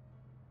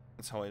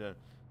 That's how I do it.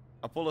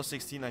 Apollo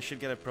 16, I should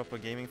get a proper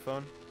gaming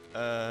phone.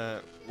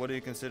 What do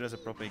you consider as a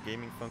proper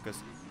gaming phone?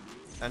 Because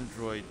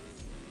Android,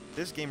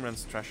 this game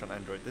runs trash on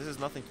Android. This has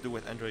nothing to do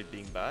with Android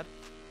being bad.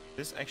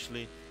 This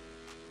actually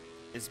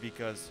is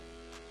because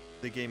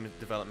the game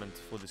development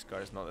for this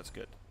car is not as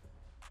good.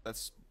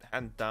 That's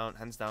hands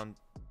down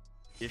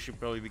the issue,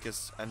 probably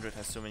because Android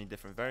has so many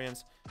different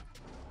variants.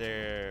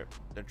 There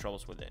are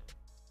troubles with it.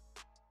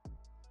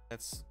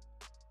 That's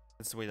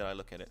the way that I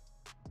look at it.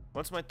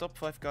 What's my top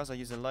 5 cars I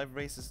use in live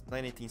races?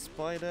 918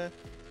 Spider,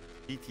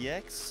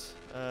 GTX.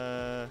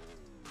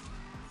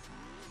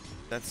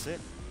 That's it.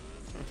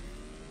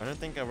 I don't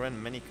think I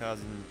ran many cars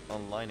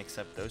online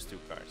except those 2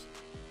 cars.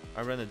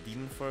 I ran a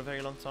Demon for a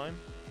very long time.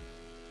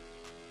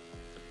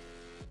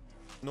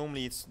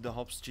 Normally it's the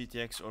Hobbs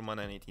GTX or my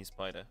 918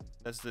 Spider.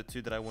 That's the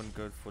 2 that I wouldn't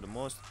go for the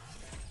most.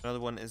 Another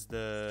one is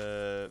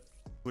the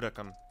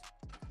Huracan.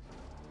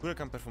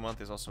 Huracan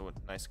Performante is also a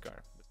nice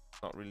car,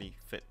 but not really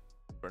fit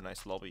for a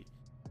nice lobby.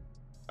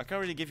 I can't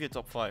really give you a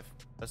top 5.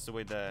 That's the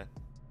way that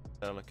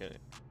I look at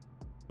it.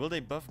 Will they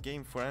buff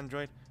game for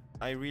Android?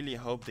 I really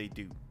hope they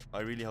do. I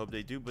really hope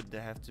they do, but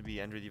there have to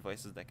be Android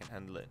devices that can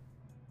handle it.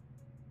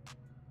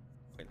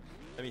 Wait,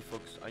 let me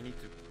focus. I need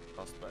to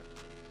fast back.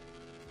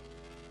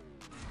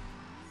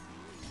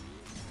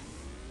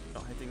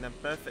 Not hitting them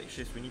perfect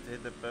shifts. We need to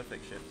hit the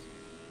perfect shifts.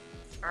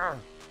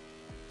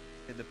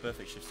 Hit the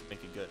perfect shifts to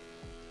make it good.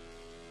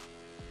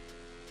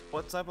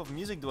 What type of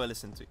music do I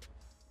listen to?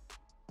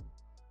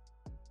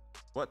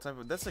 What type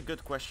of... That's a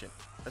good question.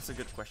 That's a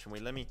good question.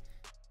 Wait, let me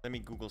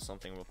Google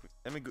something real quick.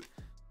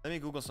 Let me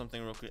Google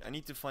something real quick. I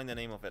need to find the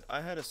name of it.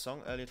 I heard a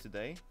song earlier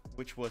today,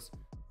 which was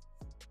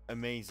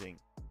amazing.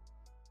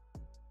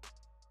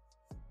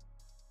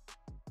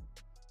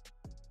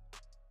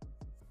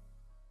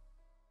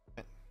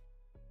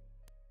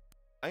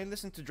 I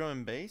listen to drum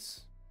and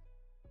bass,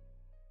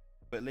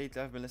 but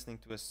lately I've been listening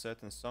to a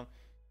certain song.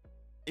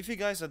 If you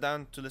guys are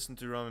down to listen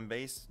to drum and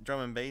bass,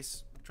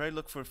 try to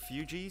look for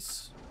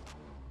Fugees.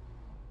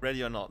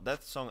 Ready or Not.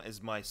 That song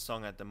is my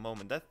song at the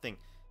moment. That thing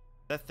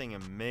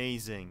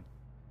amazing.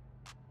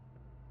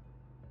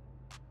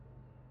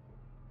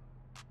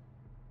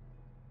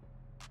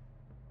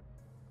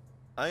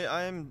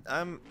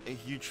 I'm a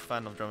huge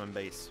fan of drum and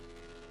bass.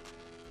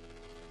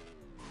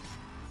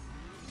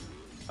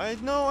 I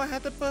know I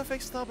had the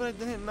perfect start, but I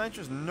didn't hit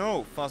nitros.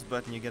 No, fast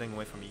button, you're getting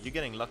away from me. You're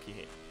getting lucky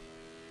here.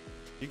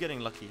 You're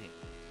getting lucky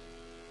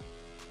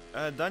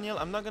here. Daniel,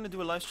 I'm not gonna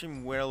do a live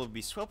stream where I'll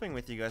be swapping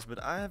with you guys,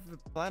 but I have a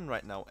plan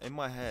right now in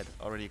my head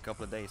already a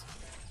couple of days.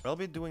 I'll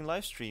be doing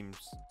live streams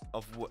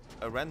of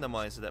a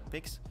randomizer that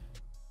picks.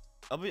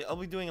 I'll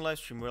be doing a live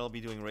stream where I'll be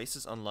doing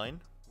races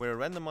online, where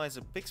a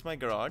randomizer picks my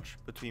garage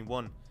between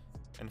 1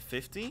 and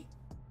 50.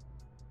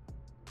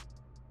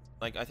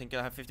 Like, I think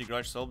I have 50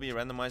 garages, so I'll be a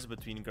randomizer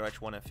between garage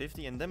 1 and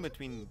 50, and then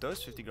between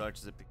those 50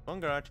 garages I pick one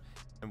garage,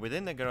 and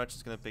within that garage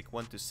it's gonna pick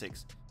 1 to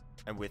 6.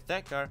 And with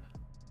that car,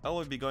 I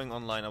will be going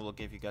online. I will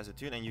give you guys a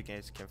tune, and you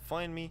guys can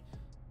find me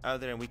out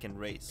there and we can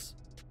race.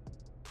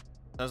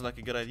 Sounds like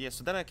a good idea.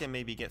 So then I can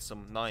maybe get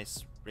some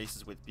nice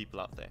races with people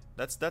out there.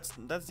 That's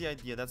the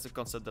idea. That's the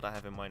concept that I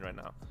have in mind right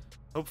now.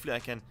 Hopefully I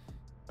can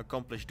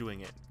accomplish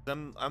doing it.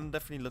 I'm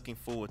definitely looking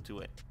forward to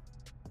it.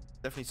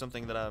 Definitely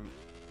something that I'm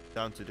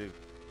down to do.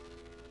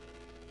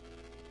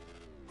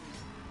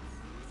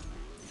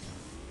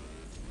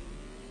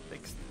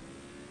 Sixth,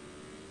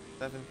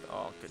 7th.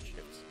 Oh, good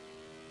shifts.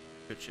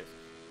 Good shift.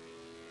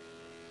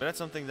 But that's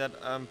something that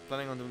I'm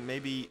planning on doing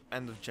maybe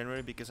end of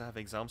January, because I have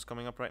exams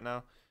coming up right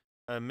now.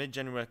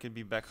 Mid-January I could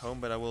be back home,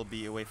 but I will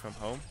be away from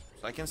home.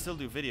 So I can still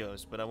do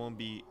videos, but I won't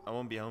be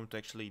home to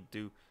actually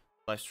do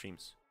live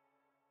streams.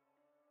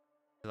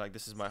 Like,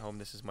 this is my home,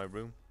 this is my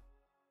room.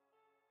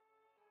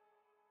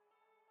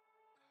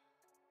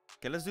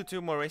 Okay, let's do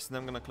 2 more races and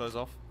then I'm gonna close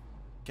off.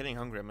 Getting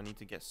hungry, I'm gonna need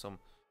to get some.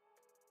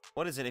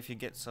 What is it if you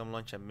get some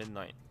lunch at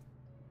midnight?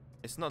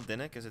 It's not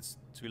dinner because it's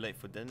too late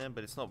for dinner,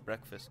 but it's not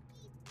breakfast.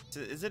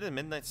 Is it a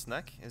midnight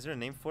snack? Is there a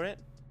name for it?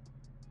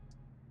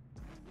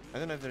 I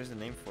don't know if there is a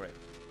name for it.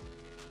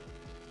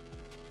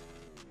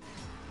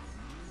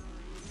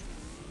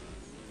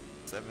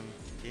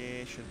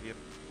 $7K should be a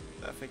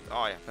perfect.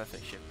 Oh yeah,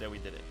 perfect shift. There, we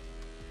did it.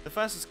 The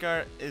fastest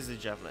car is the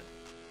Javelin,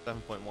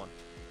 7.1.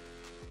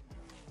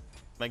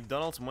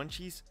 McDonald's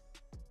Munchies?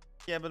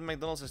 Yeah, but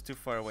McDonald's is too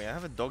far away. I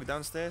have a dog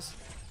downstairs.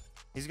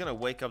 He's gonna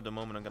wake up the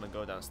moment I'm gonna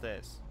go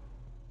downstairs.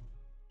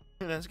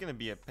 That's gonna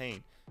be a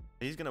pain.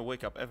 He's gonna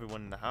wake up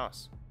everyone in the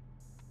house.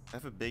 I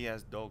have a big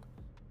ass dog.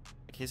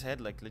 Like, his head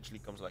like literally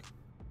comes like,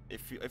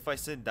 if I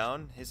sit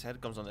down, his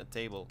head comes on the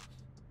table.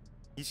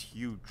 He's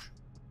huge.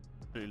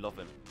 Really love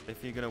him.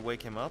 If you're gonna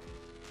wake him up,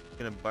 he's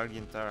gonna bark the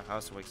entire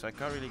house awake. So I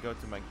can't really go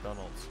to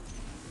McDonald's.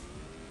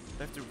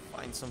 I have to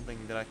find something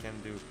that I can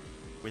do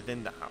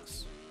within the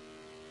house.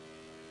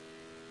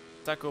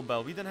 Taco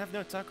Bell. We don't have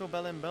no Taco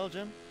Bell in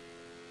Belgium.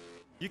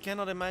 You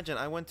cannot imagine.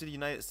 I went to the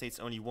United States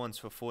only once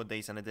for 4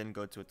 days and I didn't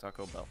go to a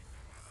Taco Bell.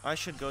 I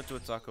should go to a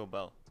Taco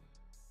Bell.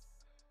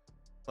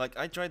 Like,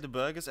 I tried the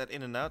burgers at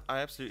In-N-Out. I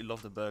absolutely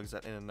love the burgers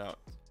at In-N-Out.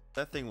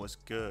 That thing was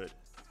good.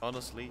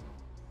 Honestly.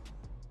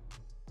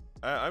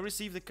 I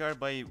received the car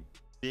by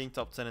being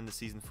top 10 in the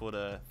season for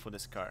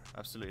this car.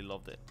 Absolutely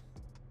loved it.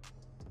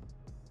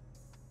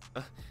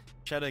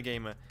 Shadow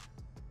Gamer.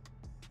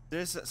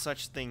 There's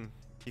such thing.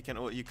 You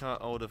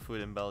can't order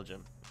food in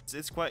Belgium.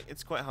 It's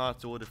quite hard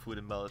to order food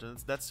in Belgium.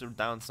 That's the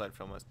downside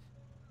from us.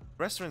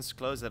 Restaurants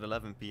close at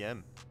 11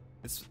 PM.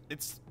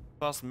 It's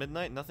past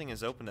midnight. Nothing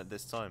is open at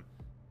this time.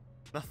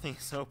 Nothing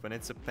is open.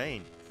 It's a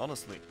pain,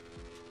 honestly.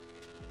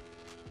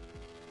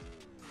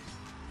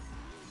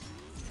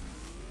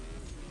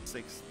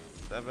 Six,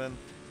 7.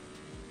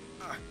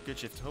 Ah, good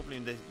shift. Hopefully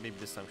maybe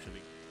this time should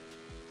be.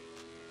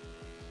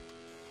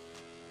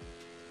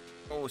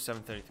 Oh,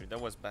 7:33. That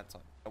was bad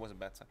time. That was a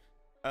bad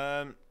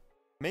time.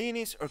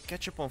 Mayonnaise or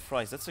ketchup on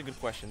fries? That's a good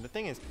question. The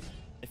thing is,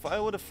 if I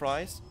order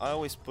fries, I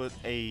always put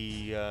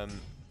a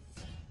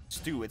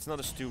stew. It's not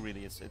a stew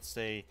really. It's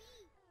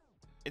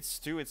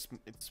stew.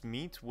 It's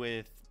meat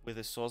with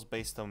a sauce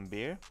based on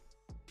beer.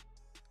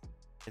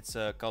 It's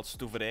called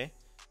stouverij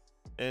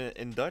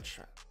in Dutch.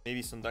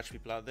 Maybe some Dutch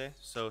people out there.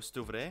 So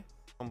stouverij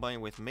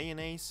combined with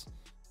mayonnaise,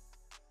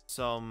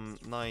 some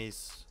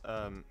nice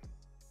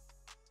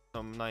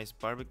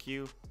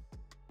barbecue.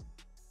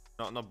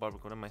 Not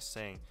barbecue. What am I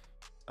saying?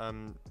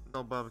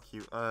 Not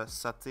barbecue.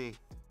 Satay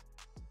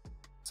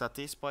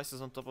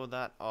spices on top of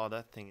that. Oh,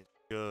 that thing is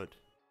good.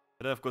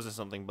 But then of course it's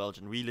something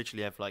Belgian. We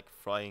literally have like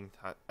frying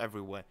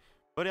everywhere.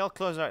 But I'll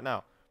close right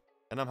now,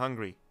 and I'm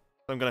hungry,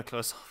 so I'm gonna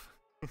close off.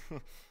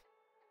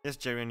 Yes,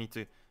 Jerry,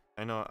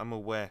 I know. I'm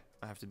aware.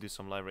 I have to do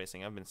some live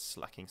racing. I've been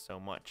slacking so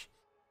much.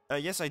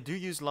 Yes, I do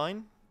use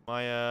Line.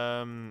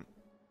 I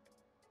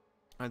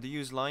do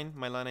use Line.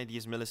 My Line ID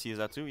is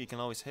MillicCSR2. You can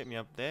always hit me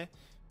up there.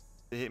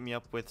 Hit me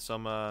up with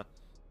some or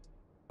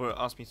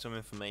ask me some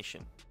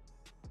information.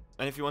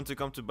 And if you want to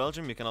come to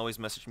Belgium, you can always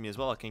message me as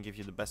well. I can give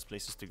you the best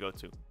places to go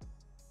to.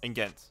 In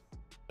Ghent.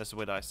 That's the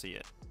way that I see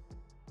it.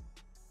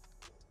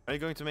 Are you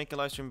going to make a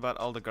live stream about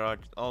all the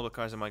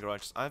cars in my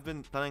garages? I've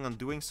been planning on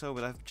doing so,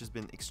 but I've just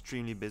been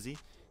extremely busy.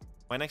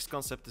 My next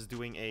concept is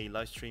doing a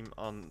live stream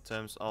on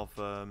terms of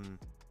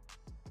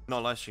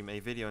not live stream, a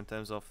video in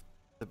terms of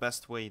the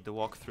best way to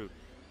walk through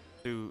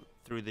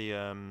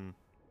the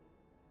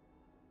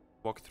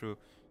walkthrough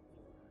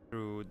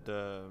through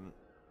the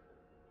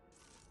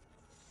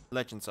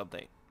Legends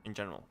update in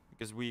general,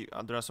 because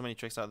there are so many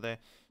tricks out there.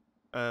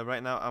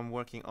 Right now I'm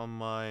working on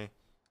my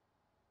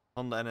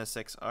Honda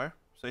NSX-R.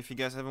 So if you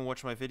guys haven't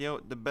watched my video,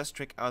 the best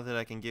trick out that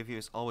I can give you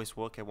is always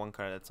work at one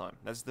car at a time.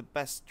 That's the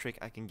best trick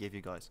I can give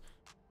you guys.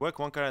 Work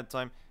one car at a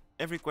time.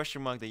 Every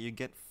question mark that you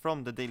get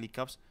from the daily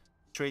cups,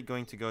 straight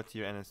going to go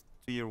to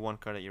your one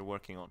car that you're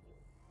working on.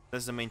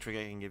 That's the main trick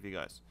I can give you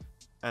guys.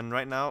 And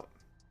right now,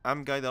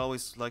 I'm a guy that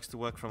always likes to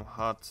work from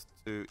hard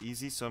to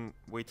easy, so I'm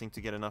waiting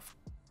to get enough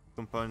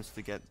components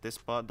to get this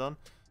part done.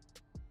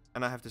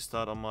 And I have to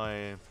start on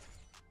my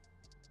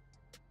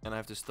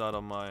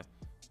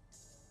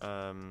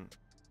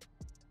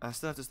I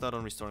still have to start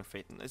on Restoring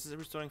Faith. This is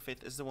Restoring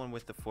Faith. This is the one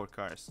with the 4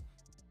 cars.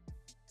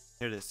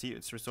 Here it is. See,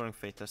 it's Restoring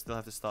Faith. I still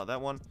have to start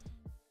that one.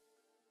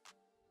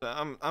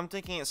 So I'm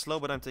taking it slow,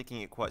 but I'm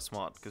taking it quite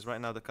smart, because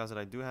right now the cars that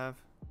I do have,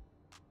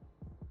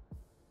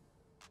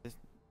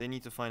 they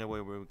need to find a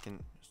way where we can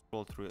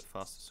scroll through it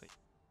faster. So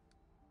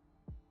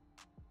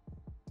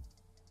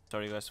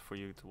sorry guys for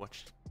you to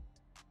watch.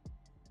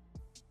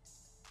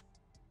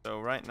 So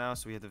right now,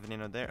 so we have the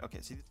Veneno there. Okay,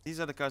 see, these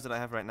are the cars that I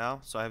have right now.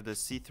 So I have the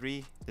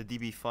C3, the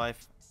DB5,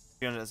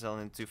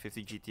 300SL, and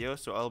 250 GTO.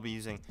 So I'll be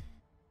using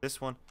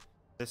this one,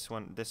 this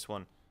one, this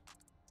one,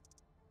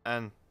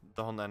 and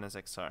the Honda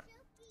NSX-R.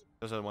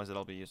 Those are the ones that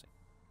I'll be using.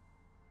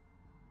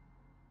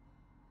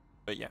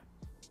 But yeah.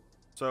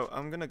 So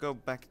I'm gonna go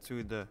back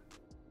to the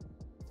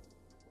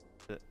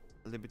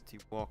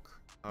LibertyWalk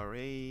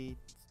R8,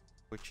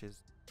 which is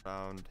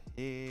around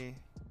here.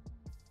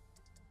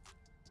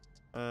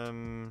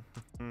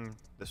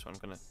 This one, I'm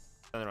gonna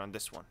turn around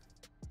this one.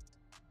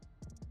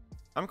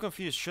 I'm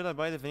confused. Should I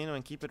buy the Veneno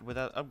and keep it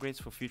without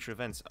upgrades for future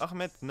events?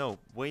 Ahmed, no.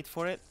 Wait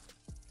for it.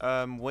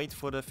 Wait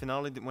for the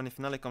finale. When the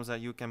finale comes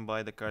out, you can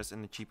buy the cars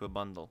in a cheaper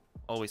bundle.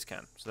 Always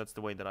can. So that's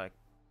the way that I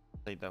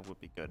say that would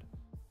be good.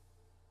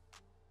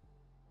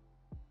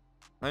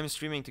 I'm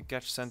streaming to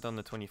catch Santa on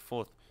the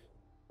 24th.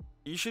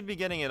 You should be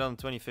getting it on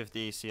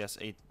 2050 ACS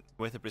 8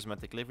 with a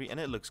prismatic livery, and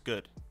it looks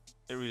good.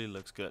 It really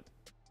looks good.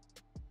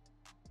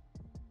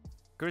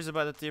 Curious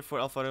about the tier 4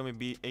 Alfa Romeo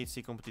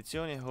B8C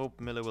Competizione. Hope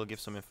Miller will give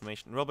some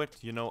information. Robert,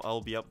 you know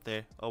I'll be up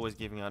there, always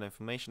giving out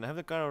information. I have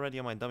the car already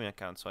on my dummy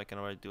account, so I can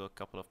already do a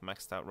couple of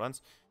maxed out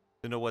runs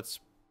to know what's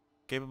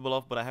capable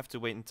of, but I have to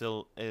wait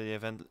until the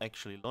event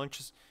actually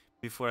launches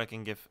before I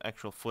can give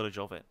actual footage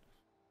of it.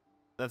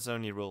 That's the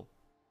only rule.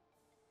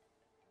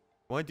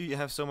 Why do you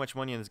have so much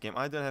money in this game?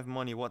 I don't have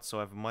money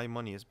whatsoever. My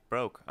money is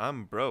broke.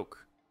 I'm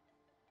broke.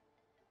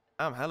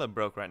 I'm hella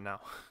broke right now.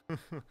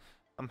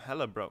 I'm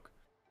hella broke.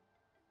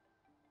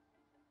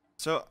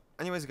 So,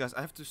 anyways, guys,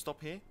 I have to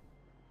stop here.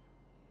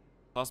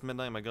 Past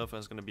midnight, my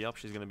girlfriend's gonna be up.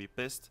 She's gonna be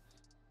pissed.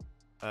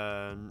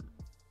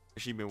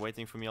 She's been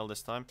waiting for me all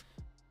this time.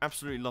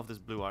 Absolutely love this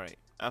blue R8.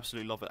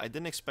 Absolutely love it. I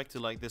didn't expect to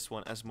like this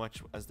one as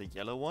much as the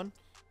yellow one,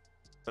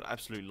 but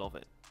absolutely love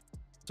it.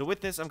 So with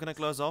this, I'm gonna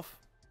close off.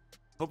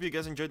 Hope you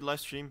guys enjoyed the live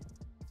stream.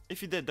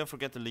 If you did, don't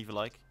forget to leave a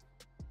like.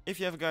 If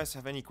you guys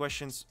have any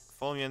questions,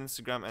 follow me on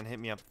Instagram and hit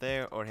me up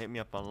there, or hit me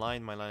up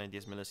online. My line ID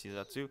is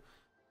MillerCZ2.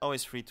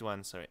 Always free to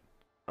answer it.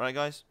 Alright,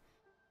 guys.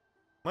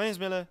 My name is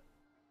Miller.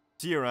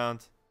 See you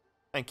around,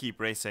 and keep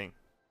racing.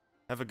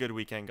 Have a good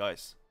weekend,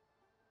 guys.